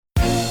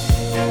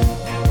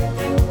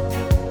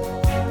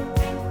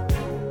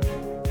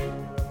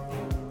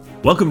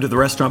Welcome to the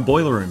Restaurant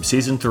Boiler Room,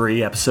 Season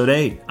 3, Episode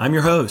 8. I'm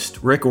your host,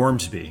 Rick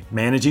Ormsby,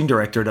 Managing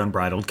Director at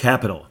Unbridled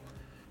Capital.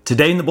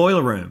 Today in the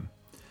Boiler Room,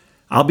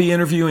 I'll be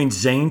interviewing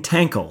Zane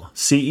Tankel,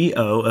 CEO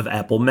of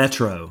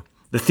Apple-Metro.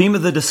 The theme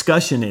of the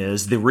discussion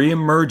is the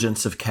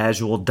Re-Emergence of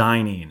Casual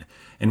Dining,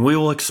 and we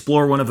will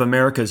explore one of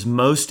America's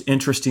most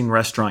interesting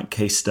restaurant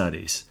case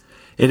studies.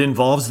 It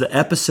involves the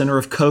epicenter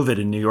of COVID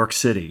in New York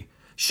City,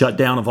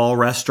 shutdown of all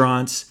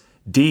restaurants,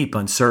 deep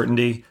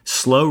uncertainty,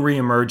 slow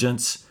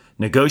re-emergence,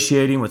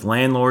 negotiating with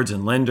landlords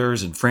and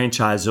lenders and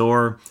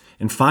franchisor,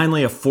 and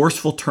finally a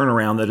forceful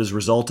turnaround that has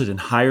resulted in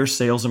higher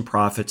sales and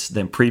profits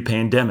than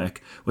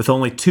pre-pandemic, with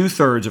only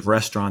 2/3 of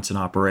restaurants in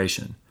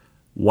operation.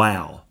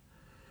 Wow.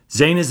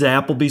 Zane is the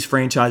Applebee's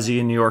franchisee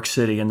in New York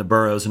City and the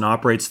boroughs and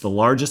operates the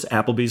largest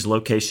Applebee's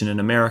location in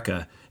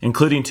America,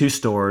 including 2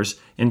 stores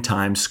in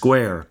Times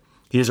Square.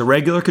 He is a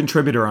regular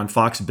contributor on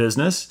Fox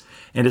Business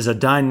and is a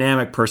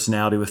dynamic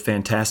personality with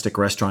fantastic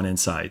restaurant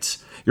insights.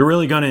 You're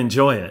really going to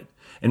enjoy it.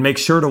 And make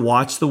sure to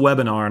watch the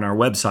webinar on our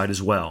website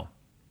as well.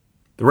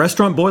 The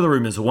Restaurant Boiler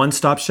Room is a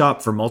one-stop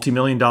shop for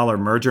multi-million-dollar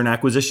merger and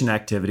acquisition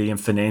activity and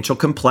financial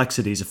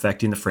complexities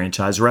affecting the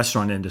franchise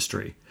restaurant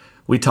industry.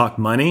 We talk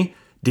money,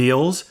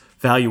 deals,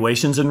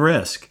 valuations, and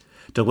risk,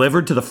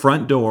 delivered to the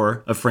front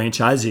door of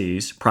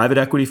franchisees, private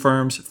equity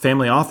firms,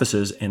 family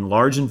offices, and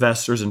large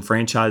investors and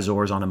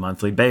franchisors on a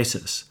monthly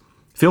basis.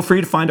 Feel free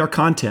to find our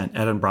content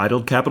at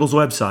Unbridled Capital's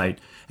website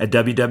at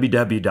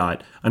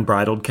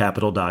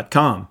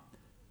www.unbridledcapital.com.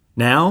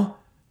 Now,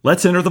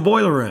 let's enter the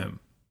boiler room.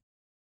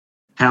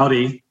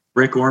 Howdy,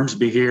 Rick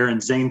Ormsby here,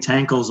 and Zane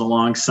Tankel's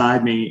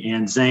alongside me,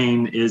 and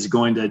Zane is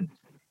going to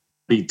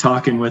be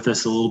talking with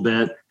us a little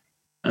bit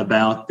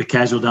about the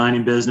casual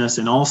dining business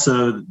and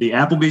also the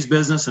Applebee's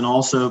business and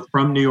also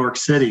from New York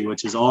City,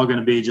 which is all going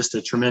to be just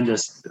a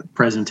tremendous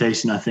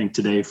presentation, I think,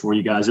 today for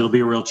you guys. It'll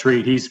be a real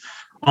treat. He's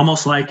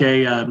almost like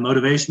a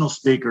motivational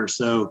speaker,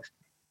 so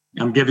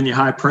I'm giving you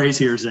high praise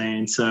here,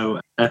 Zane. So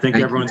I think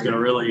everyone's going to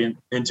really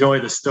enjoy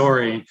the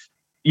story.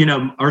 You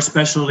know, our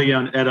specialty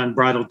at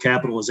Unbridled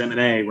Capital is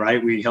M&A,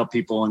 right? We help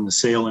people in the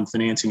sale and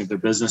financing of their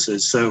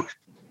businesses. So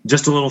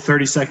just a little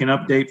 30-second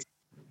update.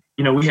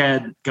 You know, we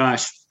had,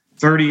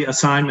 30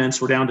 assignments.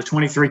 We're down to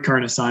 23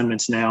 current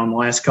assignments now. In the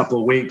last couple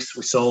of weeks,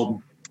 we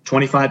sold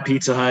 25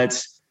 Pizza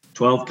Huts,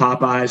 12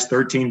 Popeyes,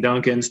 13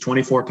 Dunkins,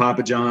 24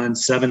 Papa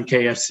John's, 7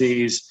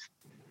 KFCs.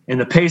 And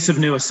the pace of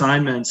new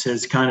assignments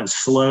has kind of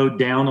slowed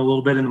down a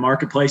little bit in the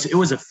marketplace. It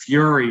was a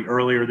fury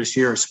earlier this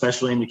year,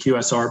 especially in the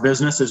QSR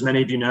business, as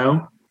many of you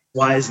know.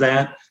 Why is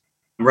that?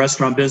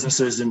 Restaurant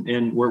businesses,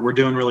 and we're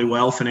doing really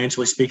well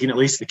financially speaking, at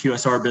least the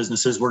QSR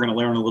businesses. We're going to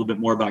learn a little bit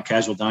more about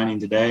casual dining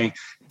today.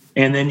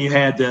 And then you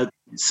had the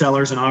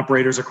sellers and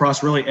operators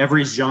across really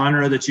every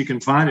genre that you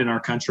can find in our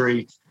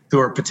country who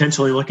are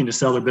potentially looking to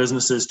sell their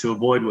businesses to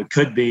avoid what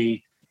could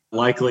be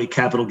likely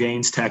capital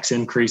gains tax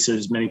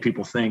increases, many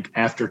people think,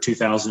 after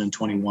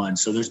 2021.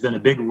 So there's been a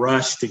big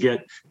rush to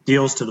get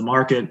deals to the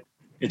market.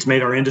 It's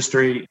made our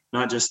industry,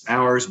 not just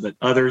ours, but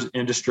other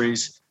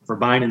industries, for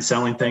buying and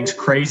selling things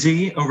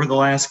crazy over the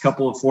last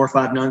couple of 4 or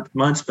 5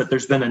 months. But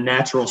there's been a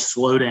natural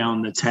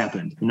slowdown that's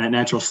happened. And that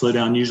natural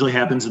slowdown usually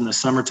happens in the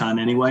summertime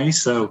anyway.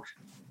 So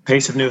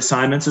pace of new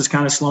assignments has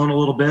kind of slowed a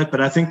little bit.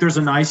 But I think there's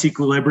a nice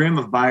equilibrium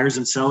of buyers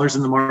and sellers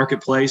in the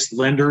marketplace.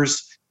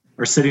 Lenders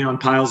are sitting on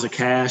piles of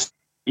cash.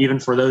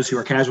 Even for those who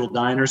are casual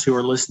diners who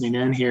are listening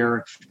in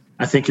here,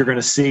 I think you're going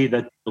to see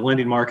that the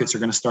lending markets are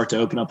going to start to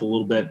open up a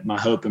little bit. My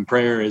hope and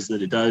prayer is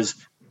that it does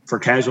for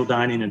casual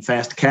dining and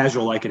fast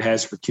casual like it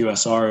has for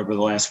QSR over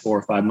the last 4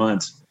 or 5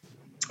 months.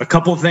 A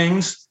couple of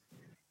things.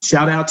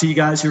 Shout out to you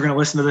guys who are going to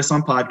listen to this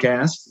on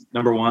podcast.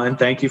 Number one,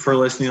 thank you for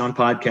listening on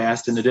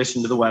podcast in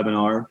addition to the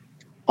webinar.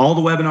 All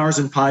the webinars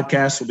and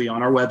podcasts will be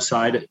on our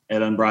website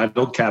at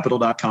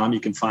unbridledcapital.com. You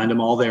can find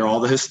them all there, all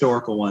the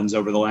historical ones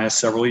over the last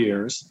several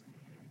years.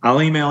 I'll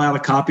email out a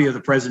copy of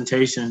the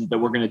presentation that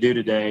we're going to do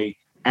today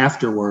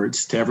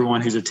afterwards to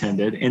everyone who's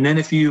attended. And then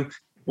if you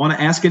want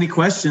to ask any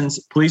questions,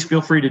 please feel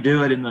free to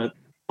do it in the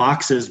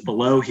boxes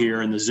below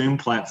here in the Zoom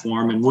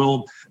platform, and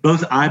we'll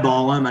both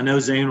eyeball them. I know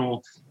Zane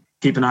will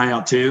keep an eye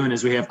out too. And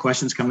as we have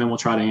questions come in, we'll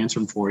try to answer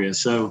them for you.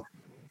 So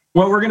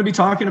what we're going to be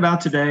talking about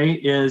today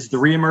is the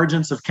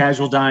re-emergence of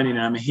casual dining.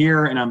 And I'm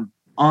here and I'm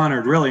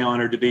honored, really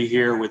honored to be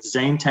here with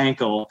Zane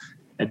Tankel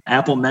at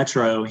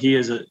Apple-Metro. He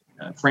is a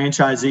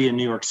franchisee in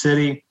New York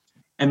City.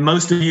 And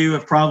most of you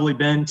have probably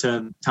been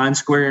to Times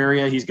Square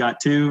area. He's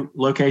got 2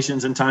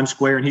 locations in Times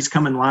Square, and he's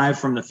coming live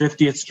from the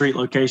 50th Street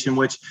location,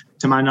 which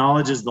to my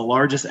knowledge is the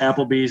largest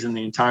Applebee's in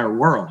the entire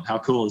world. How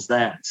cool is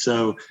that?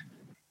 So,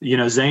 you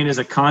know, Zane is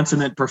a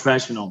consummate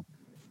professional,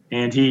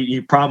 and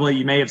you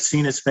may have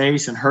seen his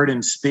face and heard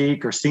him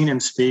speak or seen him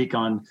speak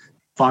on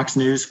Fox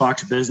News,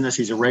 Fox Business.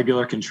 He's a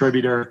regular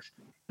contributor,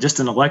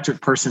 just an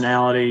electric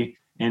personality.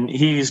 And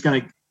he's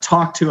going to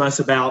talk to us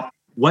about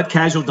what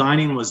casual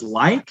dining was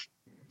like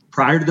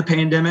prior to the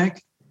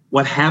pandemic,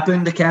 what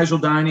happened to casual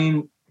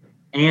dining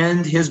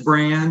and his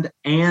brand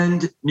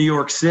and New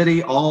York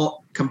City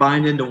all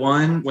combined into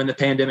one when the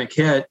pandemic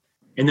hit,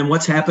 and then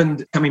what's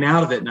happened coming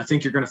out of it. And I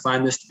think you're going to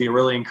find this to be a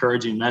really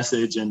encouraging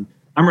message. And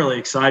I'm really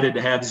excited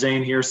to have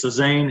Zane here. So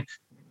Zane,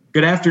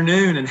 good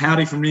afternoon and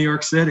howdy from New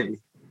York City.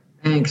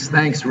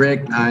 Thanks,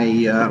 Rick.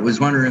 I was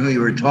wondering who you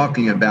were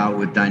talking about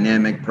with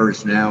dynamic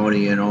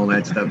personality and all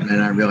that stuff, and then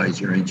I realized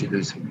you're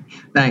introducing me.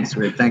 Thanks,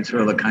 Rick. Thanks for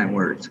all the kind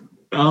words.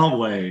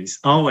 Always.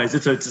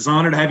 It's an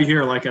honor to have you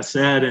here, like I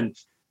said, and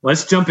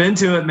let's jump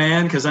into it,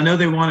 man, because I know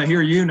they want to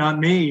hear you, not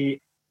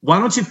me. Why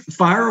don't you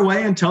fire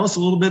away and tell us a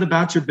little bit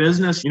about your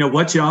business,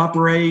 what you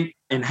operate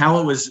and how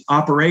it was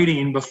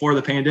operating before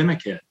the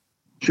pandemic hit?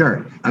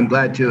 Sure, I'm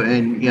glad to.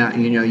 And yeah,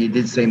 you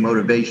did say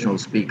motivational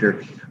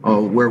speaker.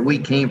 Where we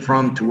came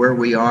from to where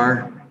we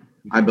are,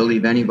 I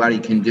believe anybody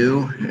can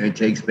do. It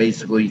takes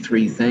basically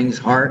three things: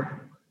 heart,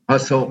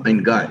 hustle,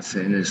 and guts.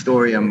 And the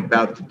story I'm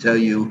about to tell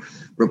you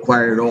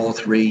required all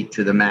three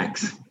to the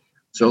max.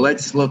 So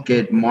let's look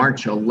at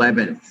March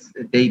 11th,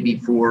 the day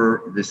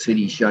before the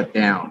city shut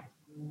down.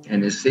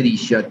 And the city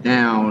shut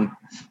down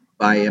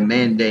by a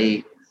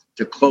mandate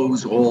to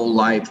close all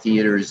live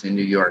theaters in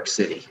New York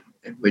City,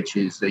 which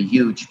is a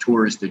huge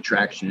tourist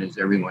attraction, as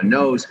everyone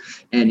knows,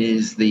 and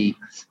is the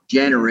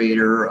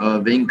generator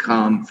of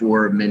income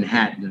for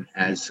Manhattan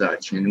as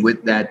such. And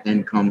with that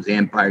then comes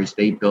Empire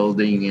State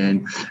Building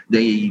and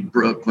the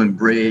Brooklyn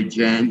Bridge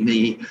and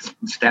the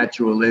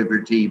Statue of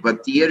Liberty.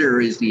 But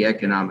theater is the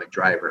economic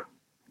driver.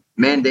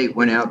 Mandate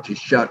went out to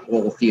shut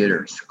all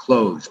theaters,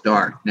 closed,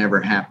 dark,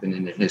 never happened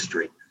in the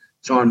history.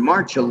 So on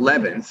March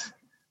 11th,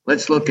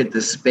 let's look at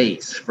the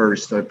space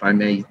first, if I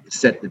may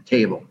set the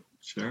table.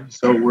 Sure.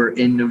 So we're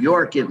in New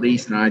York, at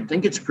least, and I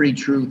think it's pretty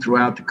true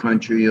throughout the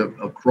country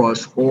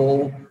across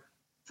all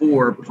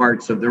four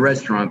parts of the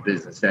restaurant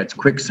business. That's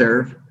quick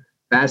serve,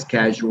 fast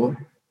casual,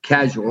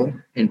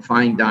 and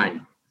fine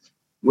dining.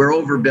 We're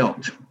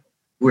overbuilt.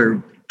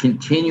 We're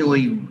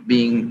continually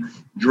being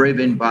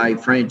driven by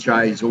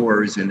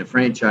franchisors in the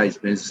franchise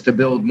business to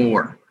build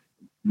more.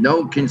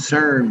 No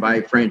concern by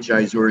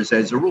franchisors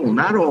as a rule,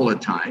 not all the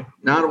time,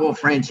 not all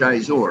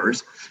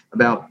franchisors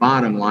about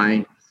bottom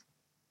line.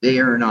 They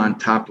earn on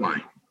top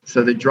line.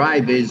 So the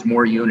drive is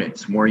more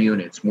units,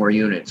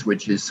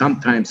 which is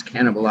sometimes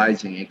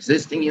cannibalizing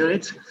existing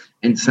units,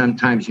 and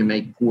sometimes you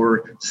make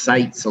poor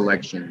site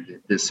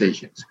selection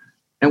decisions.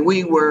 And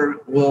we were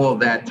all of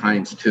that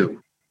times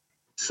two.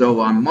 So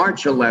on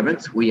March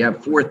 11th, we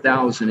have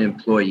 4,000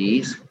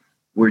 employees.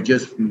 We're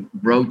just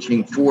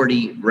broaching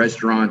 40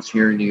 restaurants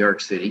here in New York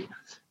City.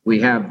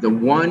 We have the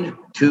 1,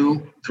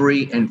 2,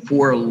 3, and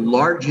 4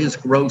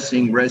 largest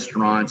grossing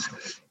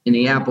restaurants in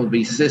the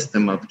Applebee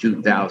system of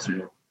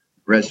 2,000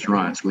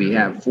 restaurants. We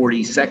have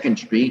 42nd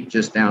Street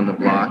just down the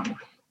block.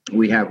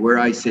 We have where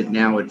I sit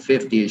now at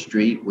 50th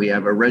Street. We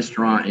have a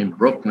restaurant in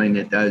Brooklyn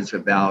that does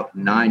about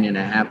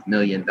 $9.5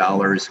 million.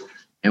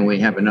 And we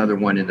have another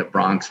one in the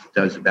Bronx that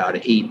does about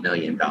 $8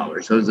 million.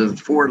 Those are the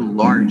 4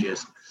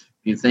 largest.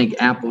 You think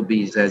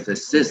Applebee's as a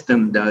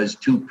system does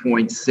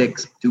 2.6,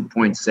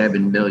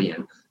 2.7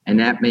 million, and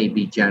that may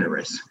be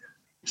generous.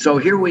 So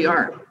here we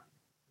are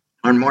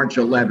on March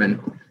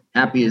 11th,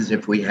 happy as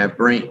if we have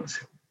brains.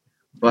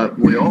 But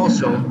we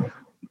also,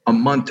 a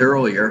month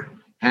earlier,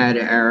 had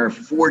our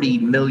 $40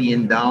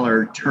 million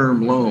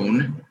term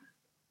loan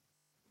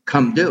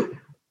come due.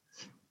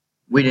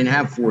 We didn't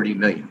have 40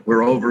 million.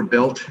 We're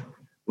overbuilt.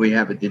 We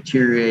have a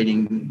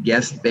deteriorating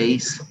guest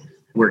base.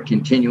 We're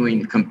continuing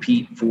to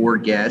compete for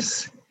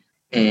guests,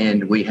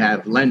 and we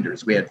have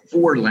lenders. We had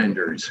 4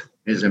 lenders,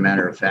 as a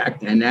matter of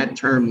fact, and that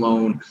term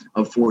loan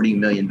of $40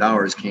 million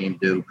came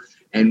due,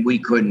 and we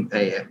couldn't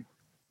pay it.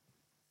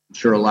 I'm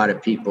sure a lot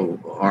of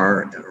people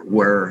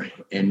were,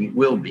 and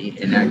will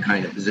be in that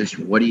kind of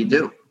position. What do you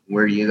do?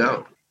 Where do you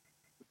go?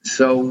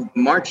 So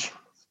March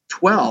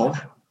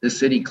 12th, the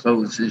city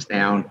closes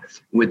down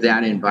with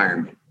that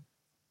environment.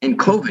 And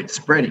COVID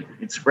spreading.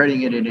 It's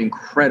spreading at an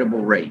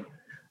incredible rate.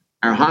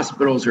 Our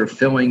hospitals are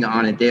filling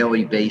on a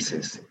daily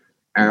basis.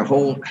 Our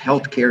whole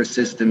healthcare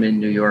system in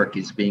New York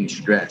is being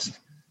stressed.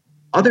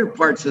 Other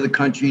parts of the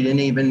country didn't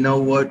even know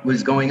what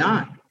was going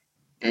on.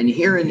 And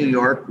here in New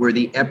York, we're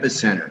the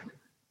epicenter.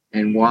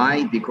 And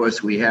why?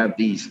 Because we have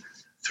these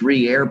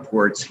 3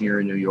 airports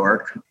here in New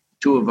York,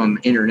 2 of them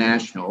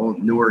international,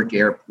 Newark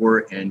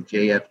Airport and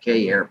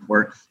JFK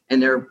Airport,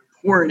 and they're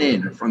pouring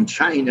in from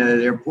China,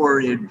 they're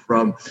pouring in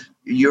from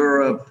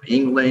Europe,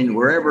 England,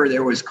 wherever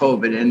there was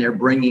COVID, and they're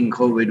bringing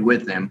COVID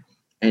with them.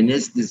 And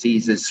this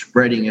disease is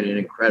spreading at an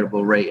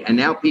incredible rate. And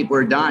now people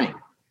are dying.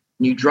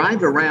 You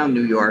drive around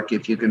New York,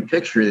 if you can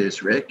picture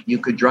this, Rick, you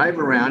could drive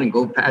around and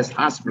go past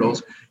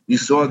hospitals. You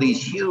saw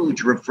these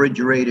huge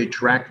refrigerated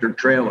tractor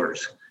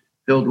trailers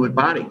filled with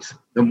bodies.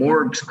 The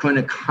morgues couldn't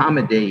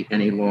accommodate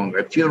any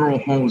longer. Funeral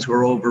homes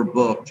were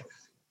overbooked,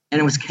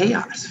 and it was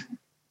chaos.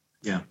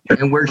 Yeah.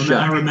 And we're shut.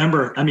 I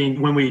remember,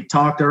 when we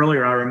talked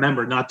earlier, I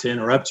remember, not to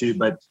interrupt you,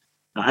 but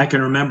I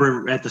can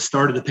remember at the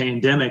start of the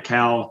pandemic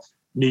how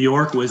New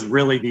York was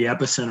really the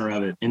epicenter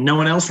of it. And no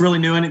one else really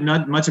knew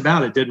not much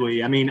about it, did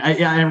we?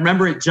 I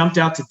remember it jumped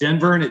out to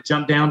Denver and it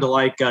jumped down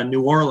to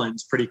New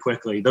Orleans pretty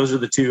quickly. Those are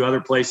the 2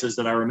 other places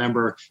that I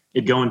remember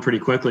it going pretty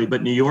quickly.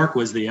 But New York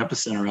was the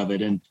epicenter of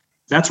it. And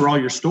that's where all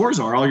your stores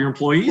are, all your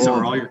employees Well,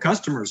 are, all your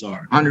customers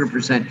are.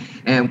 100%.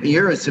 And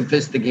you're a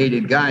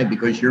sophisticated guy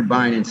because you're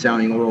buying and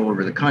selling all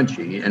over the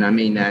country. And I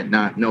mean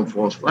that no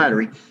false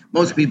flattery.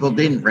 Most people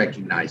didn't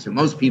recognize it.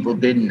 Most people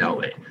didn't know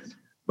it.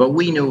 But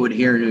we knew it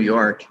here in New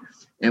York.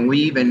 And we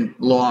even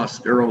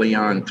lost early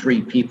on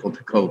 3 people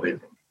to COVID.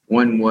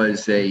 One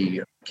was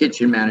a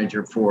kitchen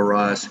manager for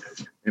us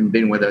and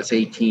been with us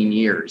 18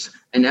 years.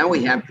 And now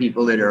we have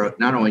people that are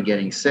not only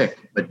getting sick,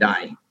 but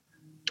dying.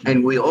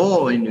 And we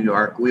all in New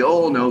York, we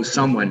all know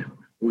someone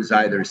who's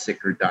either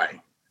sick or dying.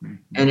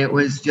 And it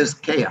was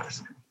just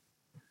chaos.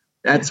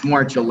 That's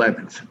March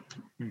 11th.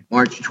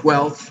 March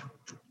 12th,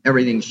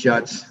 everything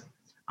shuts.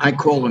 I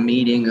call a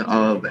meeting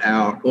of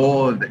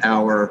all of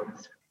our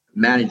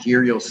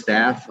managerial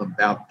staff,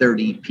 about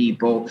 30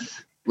 people,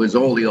 was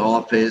all the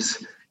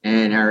office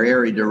and our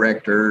area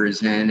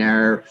directors and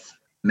our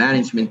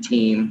management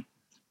team.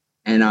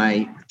 And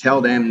I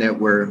tell them that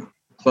we're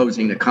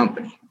closing the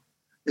company.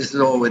 This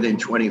is all within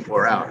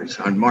 24 hours.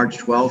 On March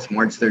 12th,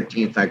 March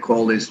 13th, I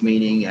called this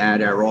meeting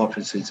at our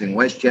offices in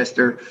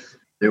Westchester.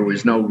 There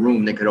was no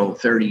room that could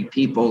hold 30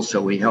 people,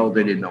 so we held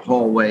it in the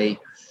hallway.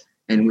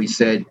 And we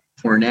said,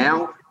 for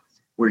now,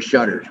 we're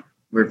shuttered.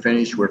 We're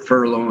finished. We're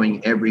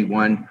furloughing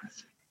everyone.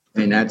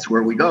 And that's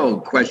where we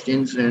go.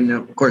 Questions, and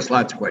of course,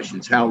 lots of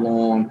questions. How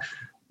long?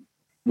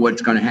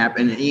 What's going to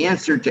happen? And the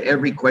answer to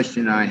every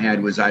question I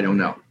had was, I don't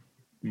know.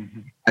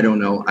 Mm-hmm. I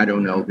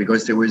don't know,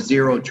 because there was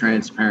zero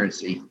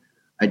transparency.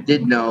 I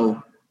did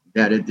know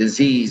that a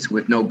disease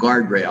with no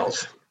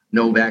guardrails,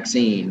 no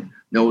vaccine,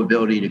 no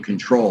ability to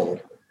control,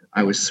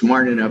 I was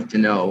smart enough to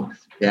know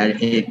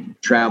that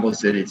it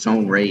travels at its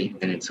own rate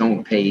and its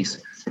own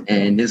pace,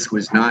 and this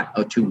was not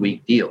a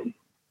 2-week deal.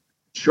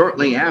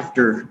 Shortly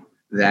after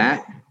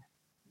that,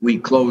 we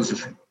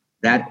closed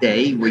that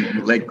day. We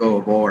let go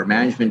of all our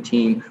management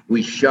team.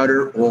 We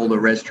shutter all the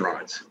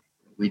restaurants.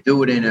 We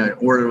do it in an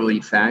orderly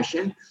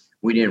fashion.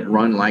 We didn't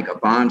run like a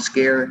bomb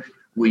scare.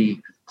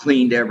 We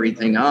cleaned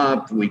everything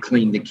up. We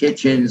cleaned the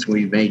kitchens.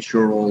 We made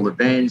sure all the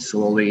vents,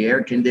 all the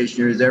air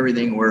conditioners,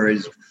 everything were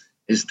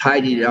as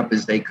tidied up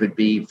as they could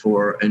be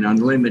for an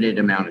unlimited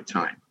amount of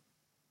time.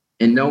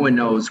 And no one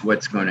knows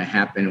what's going to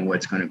happen and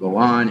what's going to go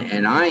on.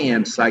 And I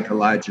am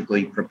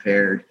psychologically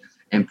prepared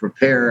and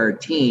prepare our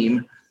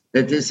team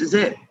that this is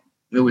it.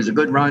 It was a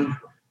good run.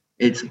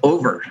 It's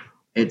over.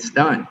 It's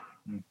done.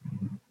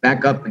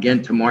 Back up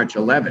again to March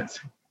 11th.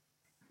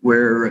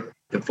 We're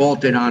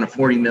defaulted on a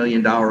 $40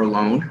 million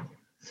loan.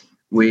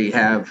 We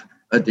have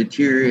a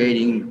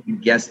deteriorating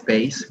guest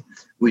base.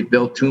 We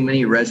built too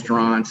many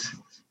restaurants,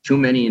 too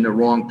many in the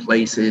wrong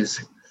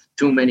places,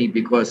 too many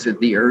because of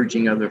the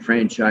urging of the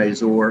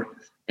franchisor.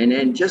 And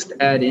then just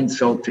add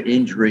insult to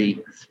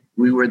injury,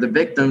 we were the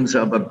victims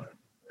of a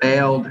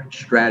failed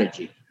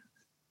strategy.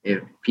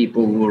 If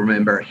people will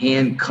remember,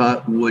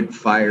 hand-cut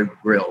wood-fired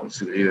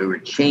grills. We were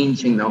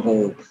changing the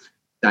whole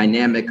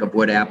dynamic of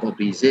what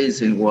Applebee's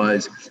is and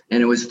was,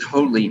 and it was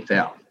totally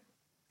failed.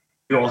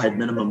 You all had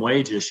minimum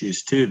wage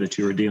issues too that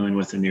you were dealing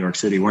with in New York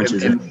City, weren't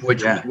you?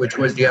 Which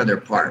was the other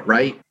part,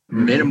 right?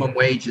 Mm-hmm. Minimum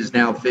wage is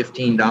now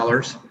 $15.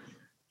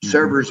 Mm-hmm.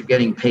 Servers are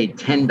getting paid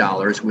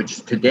 $10,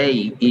 which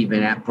today,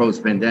 even at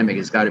post-pandemic,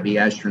 has got to be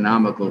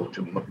astronomical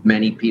to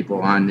many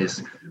people on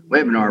this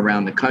webinar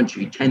around the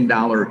country.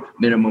 $10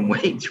 minimum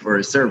wage for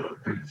a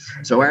server.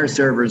 So our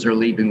servers are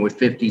leaving with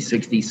 $50,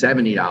 $60,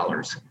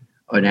 $70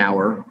 an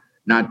hour,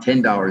 not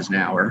 $10 an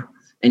hour.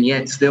 And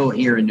yet still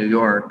here in New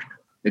York,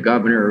 the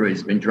governor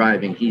has been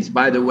driving. He's,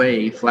 by the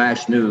way,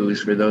 flash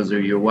news for those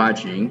of you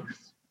watching,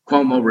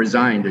 Cuomo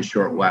resigned a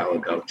short while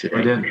ago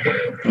today.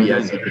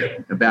 Yes, he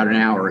did. About an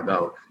hour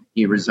ago,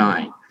 he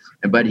resigned.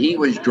 But he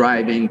was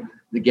driving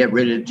to get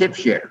rid of tip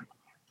share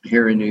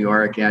here in New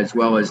York, as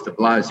well as de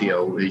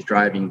Blasio is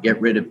driving get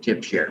rid of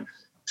tip share.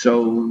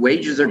 So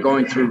wages are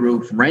going through the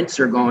roof. Rents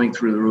are going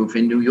through the roof.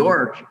 In New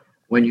York,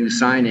 when you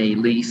sign a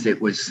lease,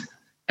 it was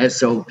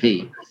SOP.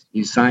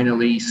 You sign a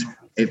lease.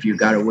 If you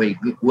got away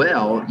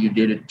well, you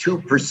did a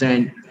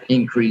 2%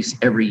 increase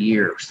every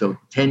year. So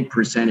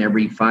 10%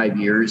 every 5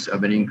 years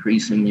of an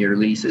increase in your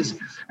leases.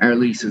 Our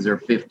leases are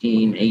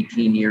 15,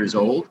 18 years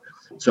old.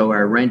 So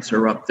our rents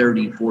are up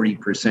 30,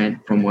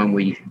 40% from when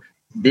we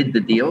did the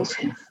deals.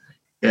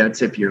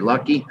 That's if you're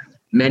lucky.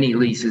 Many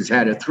leases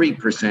had a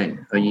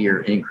 3% a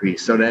year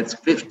increase. So that's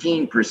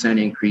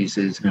 15%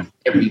 increases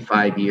every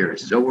 5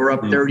 years. So we're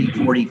up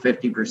 30, 40,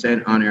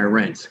 50% on our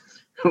rents.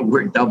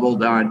 We're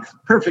doubled on.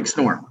 Perfect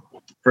storm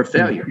for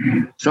failure.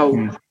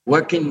 So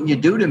what can you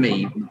do to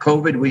me?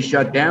 COVID, we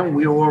shut down.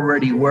 We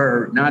already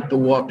were not the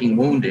walking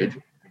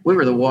wounded. We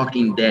were the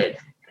walking dead.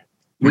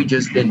 We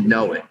just didn't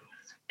know it.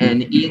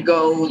 And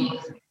ego,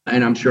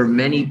 and I'm sure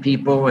many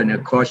people, and a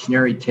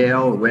cautionary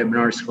tale, a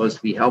webinar is supposed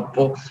to be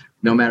helpful.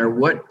 No matter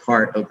what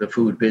part of the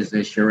food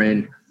business you're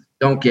in,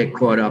 don't get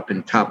caught up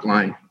in top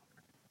line.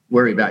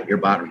 Worry about your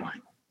bottom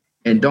line.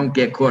 And don't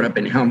get caught up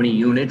in how many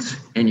units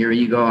and your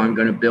ego, I'm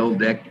going to build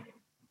that.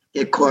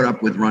 Get caught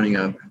up with running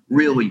a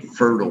really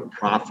fertile,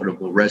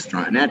 profitable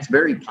restaurant. And that's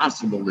very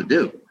possible to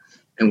do.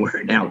 And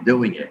we're now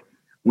doing it.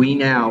 We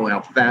now,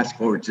 I'll fast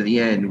forward to the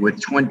end,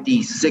 with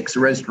 26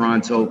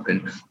 restaurants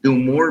open, do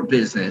more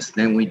business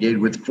than we did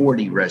with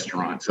 40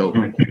 restaurants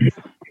open.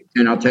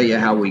 And I'll tell you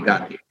how we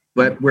got there.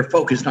 But we're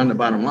focused on the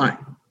bottom line.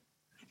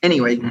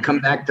 Anyway, come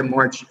back to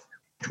March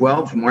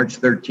 12th, March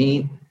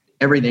 13th,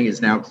 everything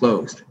is now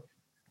closed.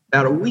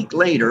 About a week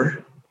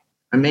later,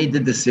 I made the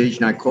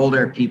decision. I called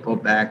our people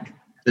back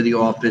to the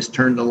office,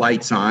 turned the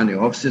lights on. The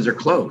offices are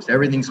closed.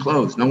 Everything's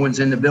closed. No one's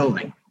in the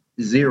building.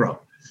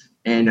 Zero.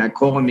 And I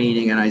call a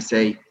meeting and I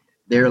say,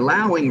 they're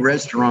allowing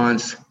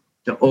restaurants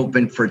to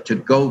open for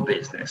to-go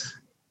business.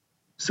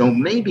 So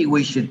maybe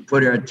we should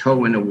put our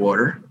toe in the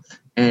water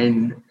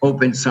and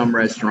open some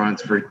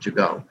restaurants for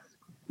to-go.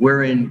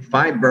 We're in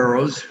 5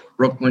 boroughs,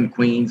 Brooklyn,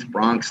 Queens,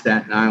 Bronx,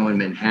 Staten Island,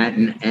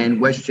 Manhattan,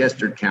 and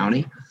Westchester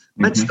County.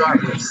 Let's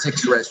start with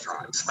 6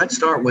 restaurants. Let's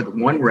start with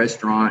 1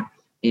 restaurant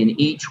in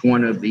each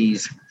one of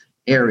these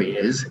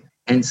areas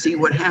and see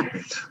what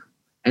happens.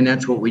 And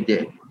that's what we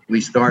did. We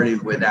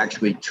started with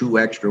actually 2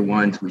 extra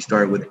ones. We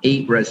started with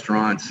 8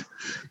 restaurants,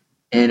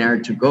 and our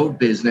to-go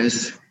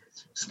business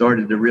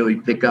started to really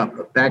pick up.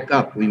 But back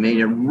up, we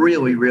made a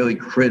really, really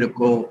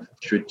critical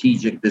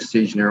strategic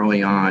decision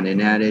early on,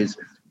 and that is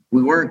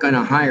we weren't going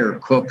to hire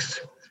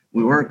cooks.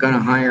 We weren't going to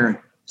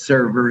hire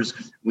servers.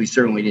 We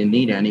certainly didn't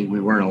need any. We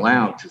weren't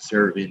allowed to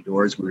serve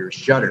indoors. We were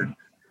shuttered.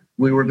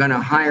 We were going to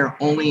hire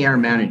only our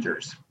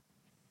managers.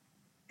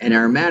 And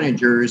our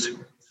managers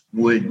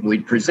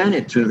we'd present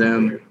it to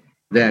them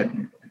that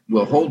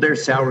will hold their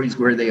salaries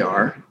where they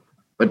are,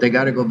 but they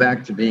got to go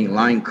back to being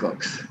line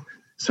cooks.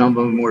 Some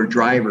of them were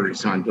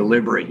drivers on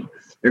delivery.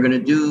 They're going to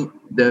do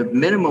the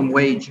minimum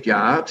wage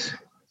jobs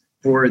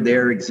for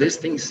their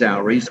existing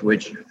salaries,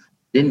 which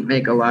didn't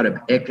make a lot of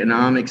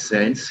economic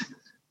sense,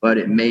 but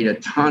it made a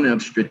ton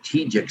of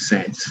strategic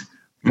sense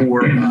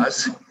for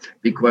us,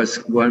 because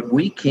what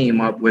we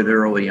came up with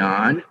early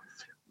on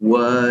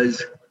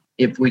was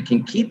if we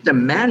can keep the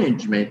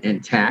management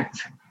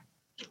intact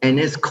and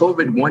this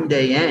COVID one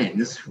day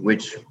ends,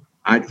 which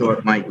I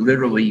thought might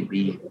literally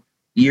be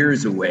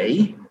years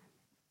away,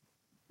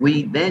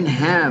 we then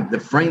have the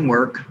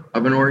framework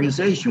of an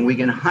organization. We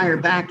can hire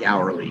back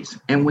hourlies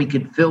and we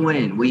could fill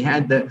in. We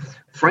had the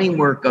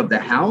framework of the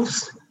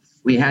house.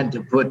 We had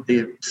to put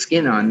the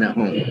skin on the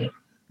home,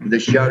 the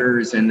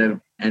shutters and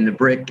the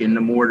brick and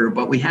the mortar,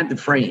 but we had the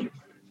frame.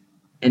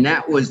 And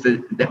that was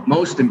the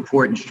most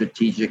important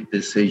strategic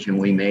decision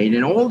we made.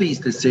 And all these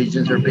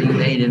decisions are being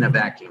made in a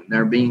vacuum.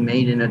 They're being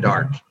made in the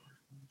dark.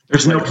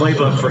 There's no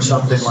playbook for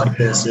something like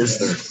this,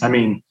 is there? I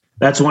mean,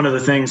 that's one of the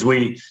things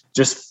we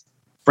just,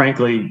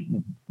 frankly,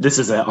 this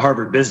is a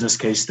Harvard business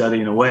case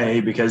study in a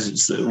way,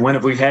 because when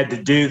have we had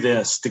to do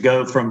this, to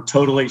go from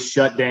totally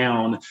shut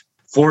down,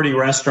 40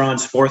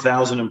 restaurants,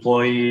 4,000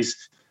 employees,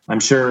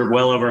 I'm sure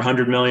well over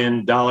 $100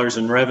 million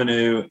in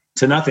revenue,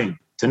 to nothing.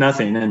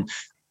 And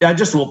I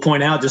just will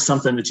point out just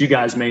something that you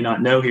guys may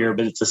not know here,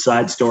 but it's a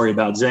side story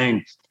about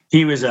Zane.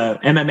 He was a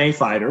MMA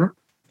fighter,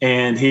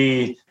 and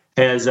he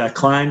has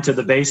climbed to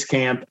the base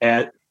camp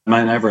at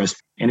Mount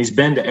Everest, and he's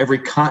been to every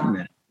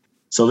continent.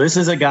 So this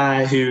is a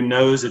guy who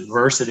knows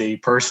adversity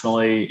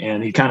personally,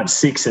 and he kind of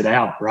seeks it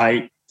out,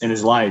 right, in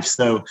his life.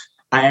 So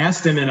I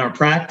asked him in our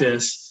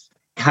practice,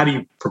 how do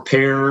you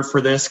prepare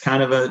for this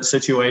kind of a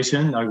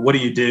situation? Like, what do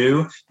you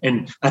do?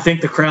 And I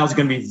think the crowd's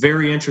going to be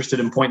very interested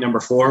in point number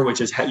 4, which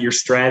is your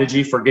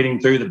strategy for getting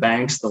through the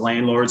banks, the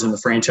landlords, and the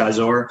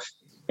franchisor.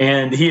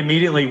 And he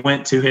immediately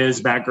went to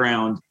his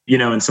background,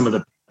 and some of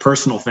the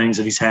personal things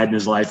that he's had in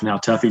his life and how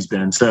tough he's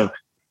been. So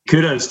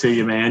kudos to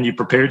you, man. You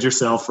prepared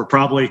yourself for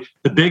probably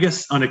the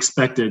biggest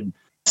unexpected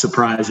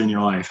surprise in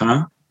your life,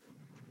 huh?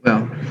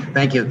 Well,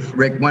 thank you,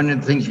 Rick. One of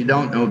the things you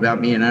don't know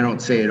about me, and I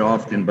don't say it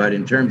often, but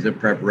in terms of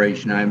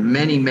preparation,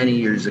 many, many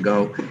years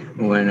ago,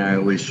 when I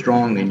was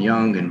strong and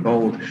young and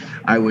bold,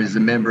 I was a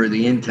member of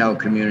the Intel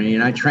community,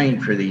 and I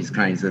trained for these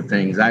kinds of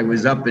things. I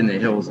was up in the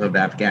hills of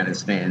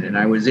Afghanistan, and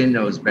I was in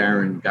those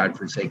barren,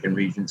 godforsaken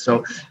regions.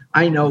 So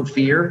I know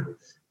fear,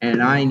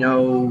 and I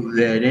know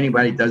that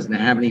anybody that doesn't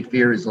have any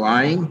fear is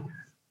lying.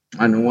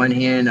 On the one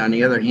hand, on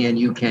the other hand,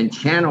 you can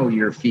channel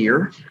your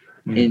fear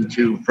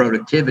into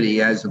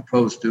productivity as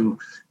opposed to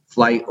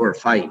flight or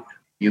fight.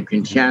 You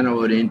can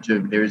channel it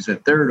into, there's a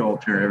third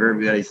alternative.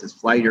 Everybody says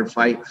flight or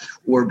fight,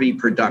 or be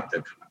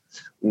productive,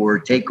 or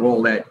take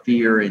all that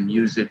fear and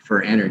use it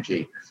for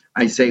energy.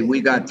 I say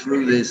we got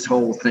through this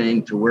whole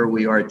thing to where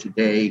we are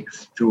today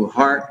through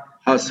heart,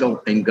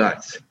 hustle, and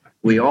guts.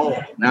 We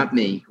all, not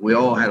me, we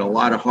all had a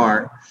lot of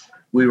heart.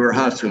 We were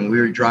hustling. We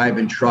were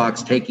driving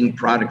trucks, taking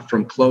product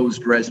from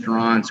closed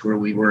restaurants where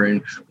we were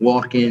in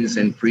walk-ins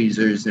and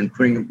freezers and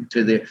putting them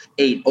to the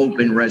 8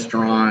 open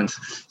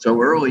restaurants.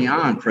 So early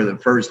on, for the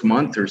first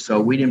month or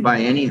so, we didn't buy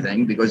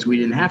anything because we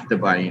didn't have to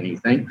buy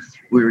anything.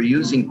 We were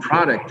using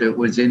product that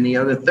was in the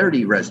other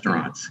 30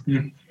 restaurants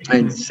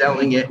and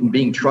selling it and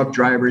being truck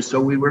drivers. So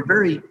we were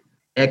very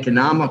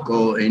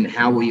economical in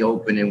how we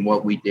opened and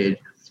what we did.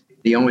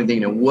 The only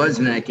thing that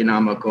wasn't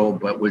economical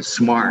but was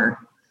smart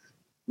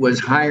was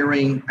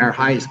hiring our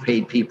highest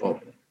paid people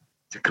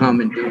to come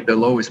and do the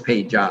lowest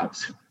paid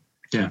jobs.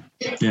 Yeah.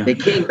 Yeah. They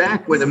came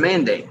back with a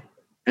mandate.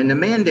 And the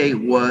mandate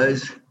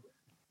was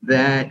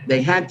that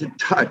they had to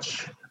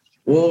touch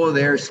all of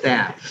their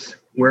staffs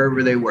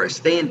wherever they were,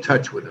 stay in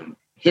touch with them,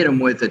 hit them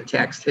with a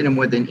text, hit them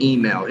with an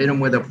email, hit them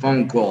with a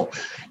phone call,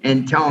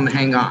 and tell them,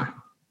 hang on,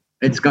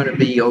 it's going to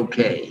be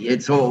okay.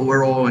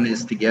 We're all in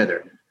this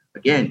together.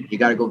 Again, you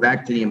got to go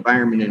back to the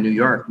environment in New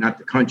York, not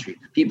the country.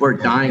 People are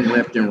dying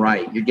left and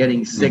right. You're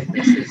getting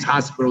sicknesses.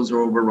 Hospitals are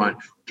overrun.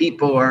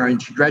 People are in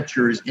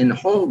stretchers in the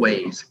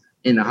hallways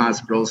in the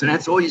hospitals. And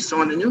that's all you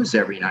saw in the news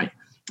every night.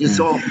 You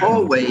saw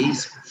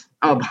hallways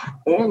of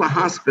all the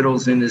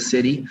hospitals in the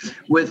city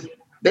with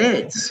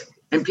beds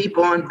and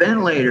people on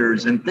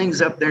ventilators and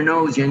things up their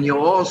nose. And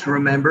you'll also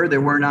remember there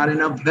were not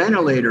enough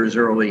ventilators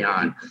early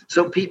on.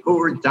 So people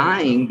were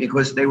dying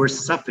because they were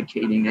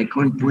suffocating. They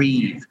couldn't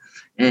breathe.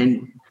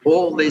 And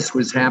all this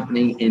was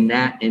happening in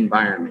that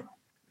environment.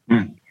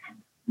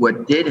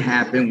 What did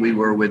happen, we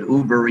were with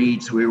Uber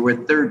Eats, we were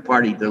with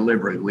third-party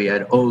delivery. We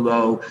had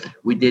Olo.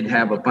 We did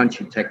have a bunch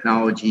of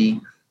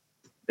technology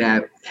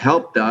that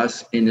helped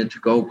us in the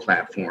to-go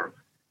platform.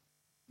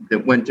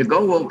 That when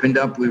to-go opened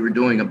up, we were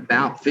doing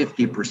about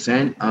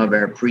 50% of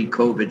our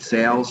pre-COVID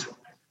sales,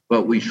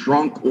 but we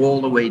shrunk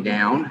all the way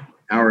down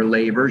our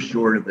labor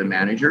short of the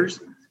managers,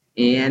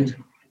 and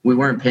we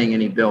weren't paying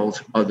any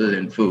bills other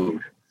than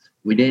food.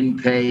 We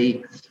didn't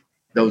pay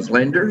those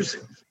lenders.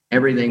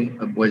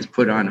 Everything was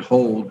put on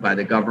hold by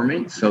the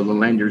government, so the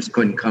lenders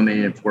couldn't come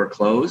in and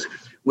foreclose,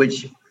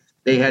 which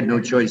they had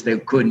no choice. They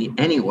couldn't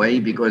anyway,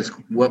 because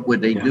what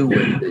would they do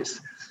with this?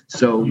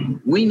 So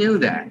we knew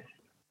that.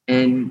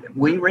 And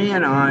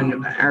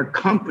our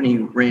company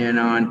ran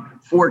on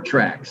 4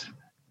 tracks.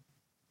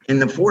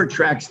 And the 4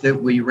 tracks that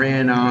we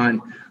ran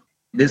on,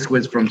 this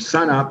was from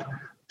sun up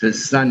to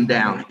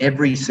sundown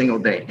every single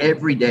day,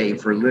 every day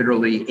for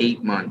literally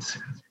 8 months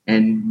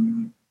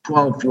and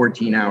 12,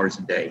 14 hours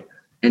a day.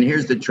 And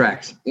here's the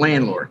tracks.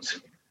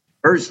 Landlords.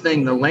 First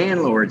thing the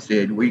landlords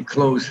did, we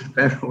closed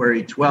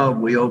February 12.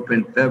 We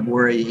opened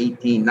February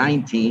 18,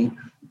 19.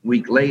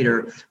 Week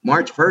later,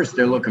 March 1st,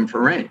 they're looking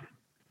for rent.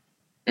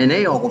 And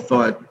they all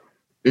thought,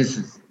 this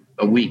is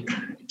a week,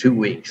 2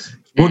 weeks.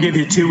 We'll give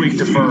you 2-week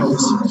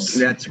deferrals.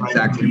 That's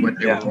exactly what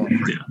they were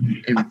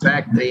offering. In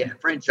fact, the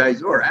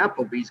franchisor,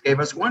 Applebee's,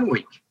 gave us 1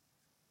 week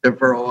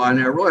deferral on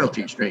their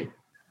royalty stream.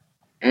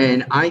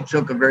 And I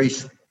took a very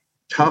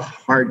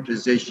tough, hard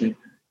position.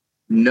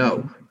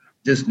 No,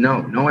 just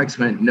no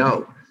explanation,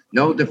 no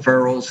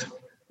deferrals,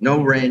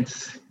 no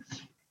rents,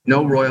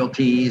 no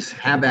royalties,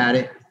 have at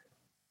it,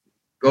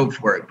 go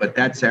for it. But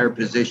that's our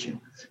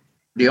position.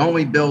 The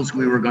only bills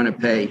we were going to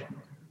pay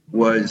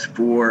was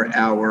for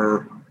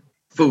our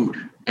food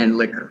and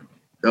liquor,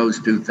 those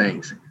 2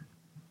 things.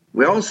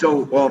 We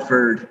also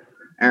offered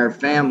our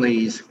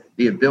families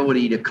the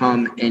ability to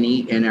come and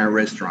eat in our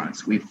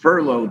restaurants. We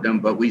furloughed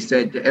them, but we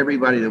said to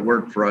everybody that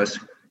worked for us,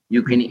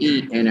 you can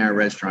eat in our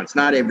restaurants,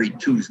 not every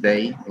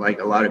Tuesday,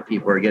 like a lot of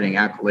people are getting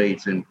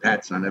accolades and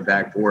pats on the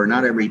back for,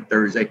 not every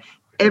Thursday,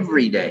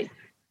 every day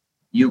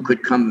you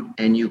could come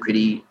and you could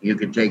eat, you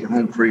could take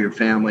home for your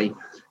family,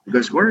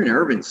 because we're an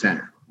urban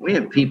center. We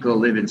have people who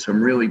live in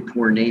some really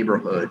poor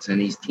neighborhoods and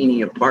these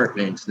teeny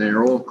apartments, and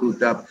they're all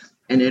cooped up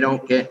and they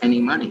don't get any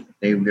money.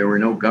 There were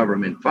no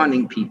government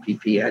funding.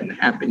 PPP hadn't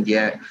happened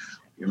yet.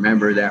 You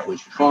remember that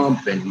was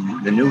Trump and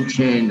the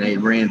Mnuchin. They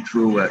ran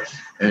through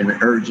an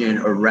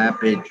urgent or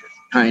rapid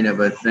kind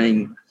of a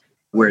thing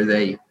where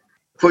they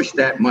pushed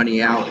that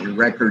money out in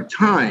record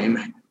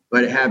time.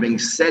 But having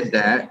said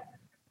that,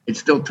 it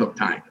still took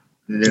time.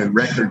 The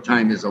record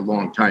time is a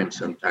long time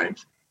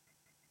sometimes.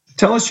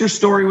 Tell us your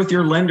story with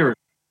your lender.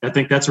 I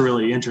think that's a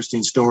really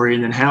interesting story.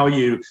 And then how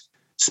you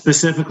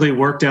specifically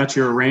worked out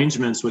your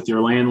arrangements with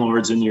your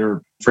landlords and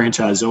your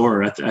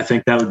franchisor. I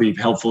think that would be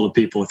helpful to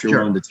people if you're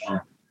willing to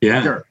tell.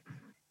 Yeah. Sure.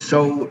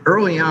 So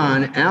early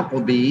on,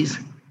 Applebee's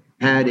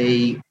had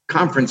a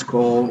conference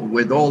call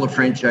with all the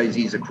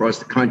franchisees across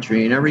the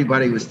country, and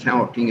everybody was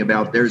talking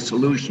about their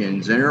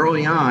solutions. And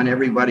early on,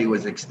 everybody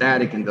was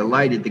ecstatic and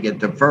delighted to get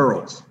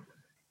deferrals.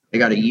 They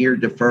got a year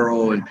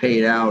deferral and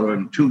paid out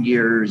in 2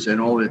 years and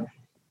all that.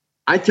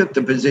 I took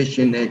the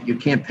position that you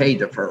can't pay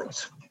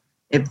deferrals.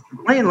 If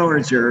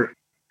landlords are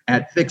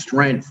at fixed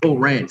rent, full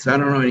rents, I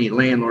don't know any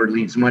landlord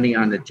leaves money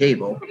on the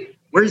table.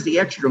 Where's the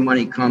extra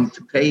money come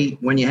to pay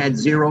when you had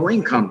zero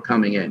income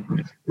coming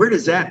in? Where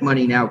does that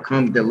money now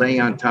come to lay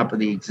on top of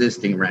the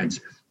existing rents?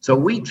 So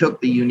we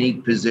took the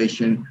unique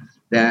position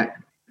that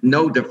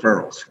no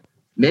deferrals,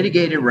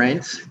 mitigated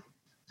rents.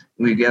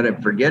 We got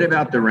to forget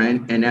about the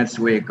rent, and that's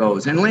the way it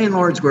goes. And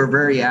landlords were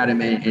very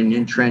adamant and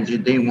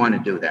intransigent. They didn't want to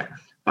do that.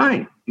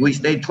 Fine. We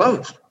stayed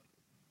closed.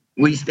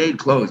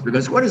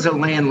 Because what does a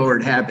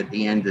landlord have at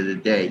the end of the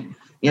day?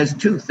 He has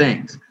 2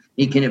 things.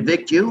 He can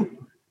evict you.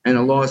 And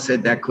the law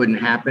said that couldn't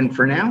happen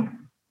for now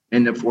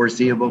in the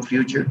foreseeable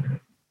future.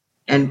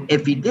 And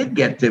if he did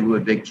get to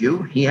evict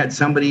you, he had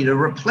somebody to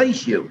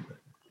replace you.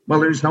 Well,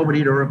 there's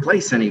nobody to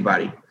replace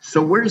anybody.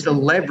 So where's the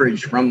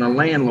leverage from the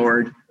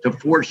landlord to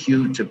force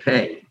you to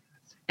pay?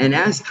 And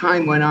as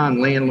time went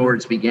on,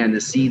 landlords began to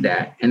see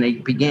that, and they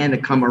began to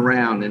come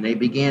around, and they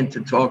began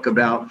to talk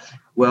about,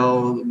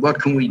 well,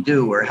 what can we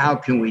do, or how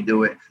can we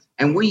do it?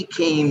 And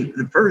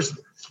the first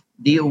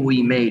deal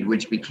we made,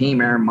 which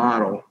became our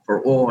model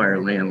for all our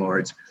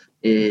landlords,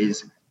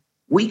 is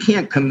we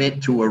can't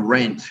commit to a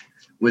rent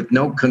with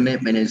no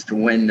commitment as to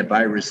when the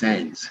virus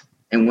ends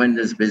and when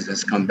does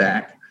business come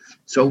back.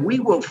 So we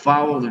will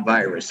follow the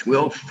virus.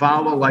 We'll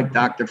follow, like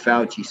Dr.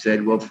 Fauci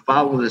said, we'll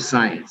follow the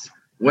science.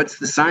 What's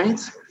the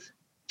science?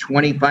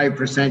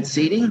 25%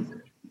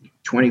 seating,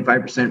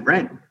 25%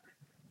 rent.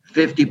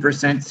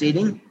 50%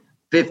 seating,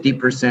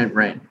 50%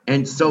 rent,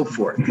 and so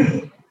forth.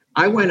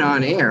 I went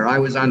on air. I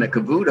was on the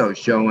Cavuto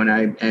show,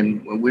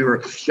 and we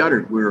were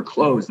shuttered. We were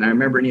closed. And I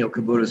remember Neil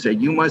Cavuto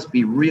said, "You must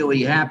be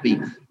really happy.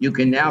 You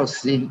can now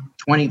see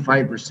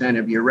 25%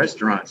 of your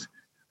restaurants."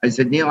 I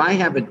said, "Neil, I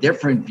have a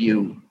different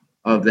view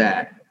of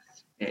that."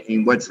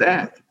 And what's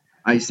that?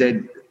 I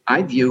said,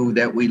 "I view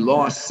that we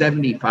lost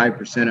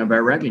 75% of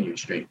our revenue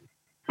stream.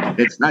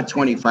 It's not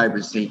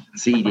 25%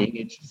 seating,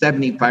 it's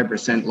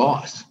 75%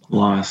 loss."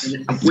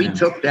 And we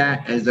took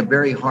that as a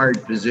very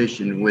hard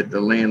position with the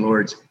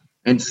landlords.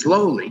 And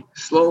slowly,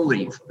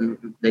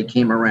 they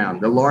came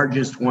around. The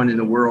largest one in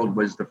the world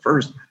was the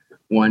first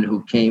one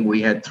who came.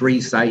 We had 3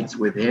 sites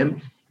with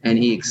him, and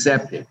he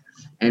accepted.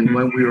 And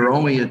when we were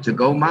only a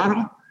to-go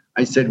model,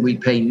 I said we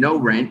pay no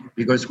rent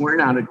because we're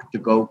not a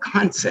to-go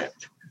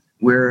concept.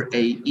 We're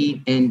a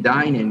eat and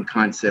dine in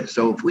concept.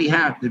 So if we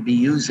have to be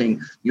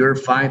using your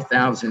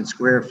 5,000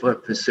 square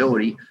foot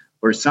facility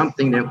for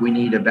something that we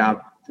need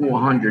about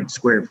 400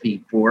 square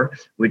feet for,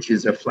 which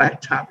is a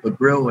flat top, a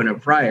grill, and a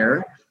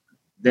fryer,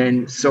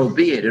 then so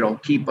be it. It'll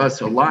keep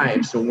us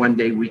alive so one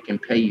day we can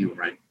pay you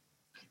rent.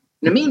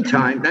 In the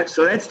meantime, that's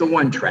the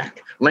one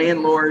track.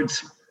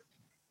 Landlords,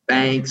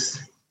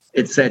 banks,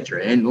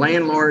 etc. And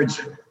landlords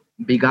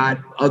begot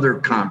other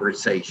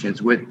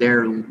conversations with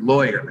their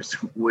lawyers,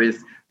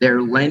 with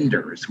their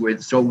lenders.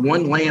 So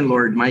one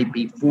landlord might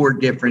be 4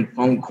 different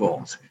phone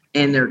calls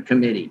and their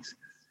committees.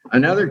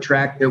 Another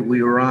track that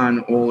we were on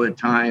all the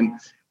time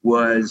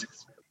was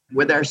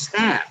with our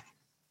staff.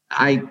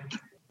 I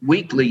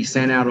weekly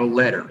sent out a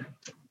letter,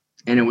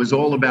 and it was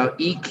all about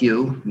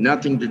EQ,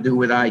 nothing to do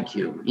with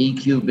IQ,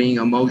 EQ being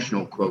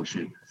emotional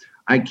quotient.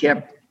 I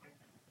kept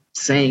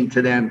saying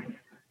to them,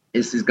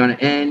 this is going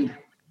to end,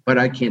 but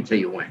I can't tell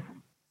you when.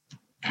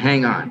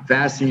 Hang on,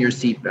 fasten your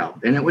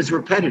seatbelt. And it was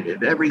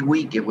repetitive. Every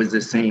week it was the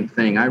same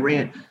thing. I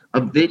ran a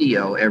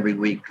video every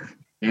week,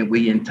 and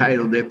we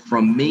entitled it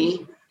From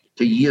Me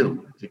to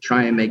You, to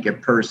try and make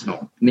it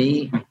personal.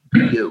 Me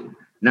to you.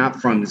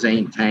 Not from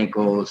Zane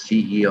Tankel,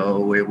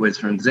 CEO. It was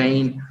from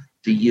Zane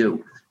to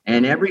you.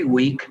 And every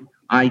week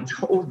I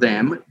told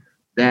them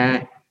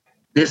that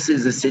this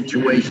is a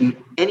situation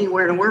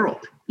anywhere in the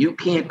world. You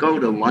can't go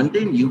to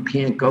London. You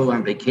can't go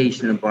on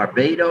vacation in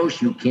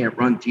Barbados. You can't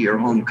run to your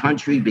home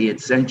country, be it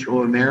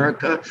Central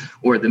America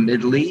or the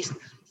Middle East,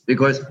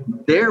 because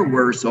they're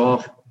worse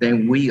off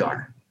than we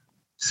are.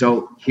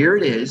 So here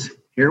it is.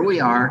 Here we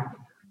are.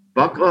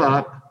 Buckle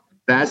up,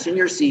 fasten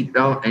your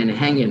seatbelt, and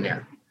hang in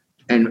there.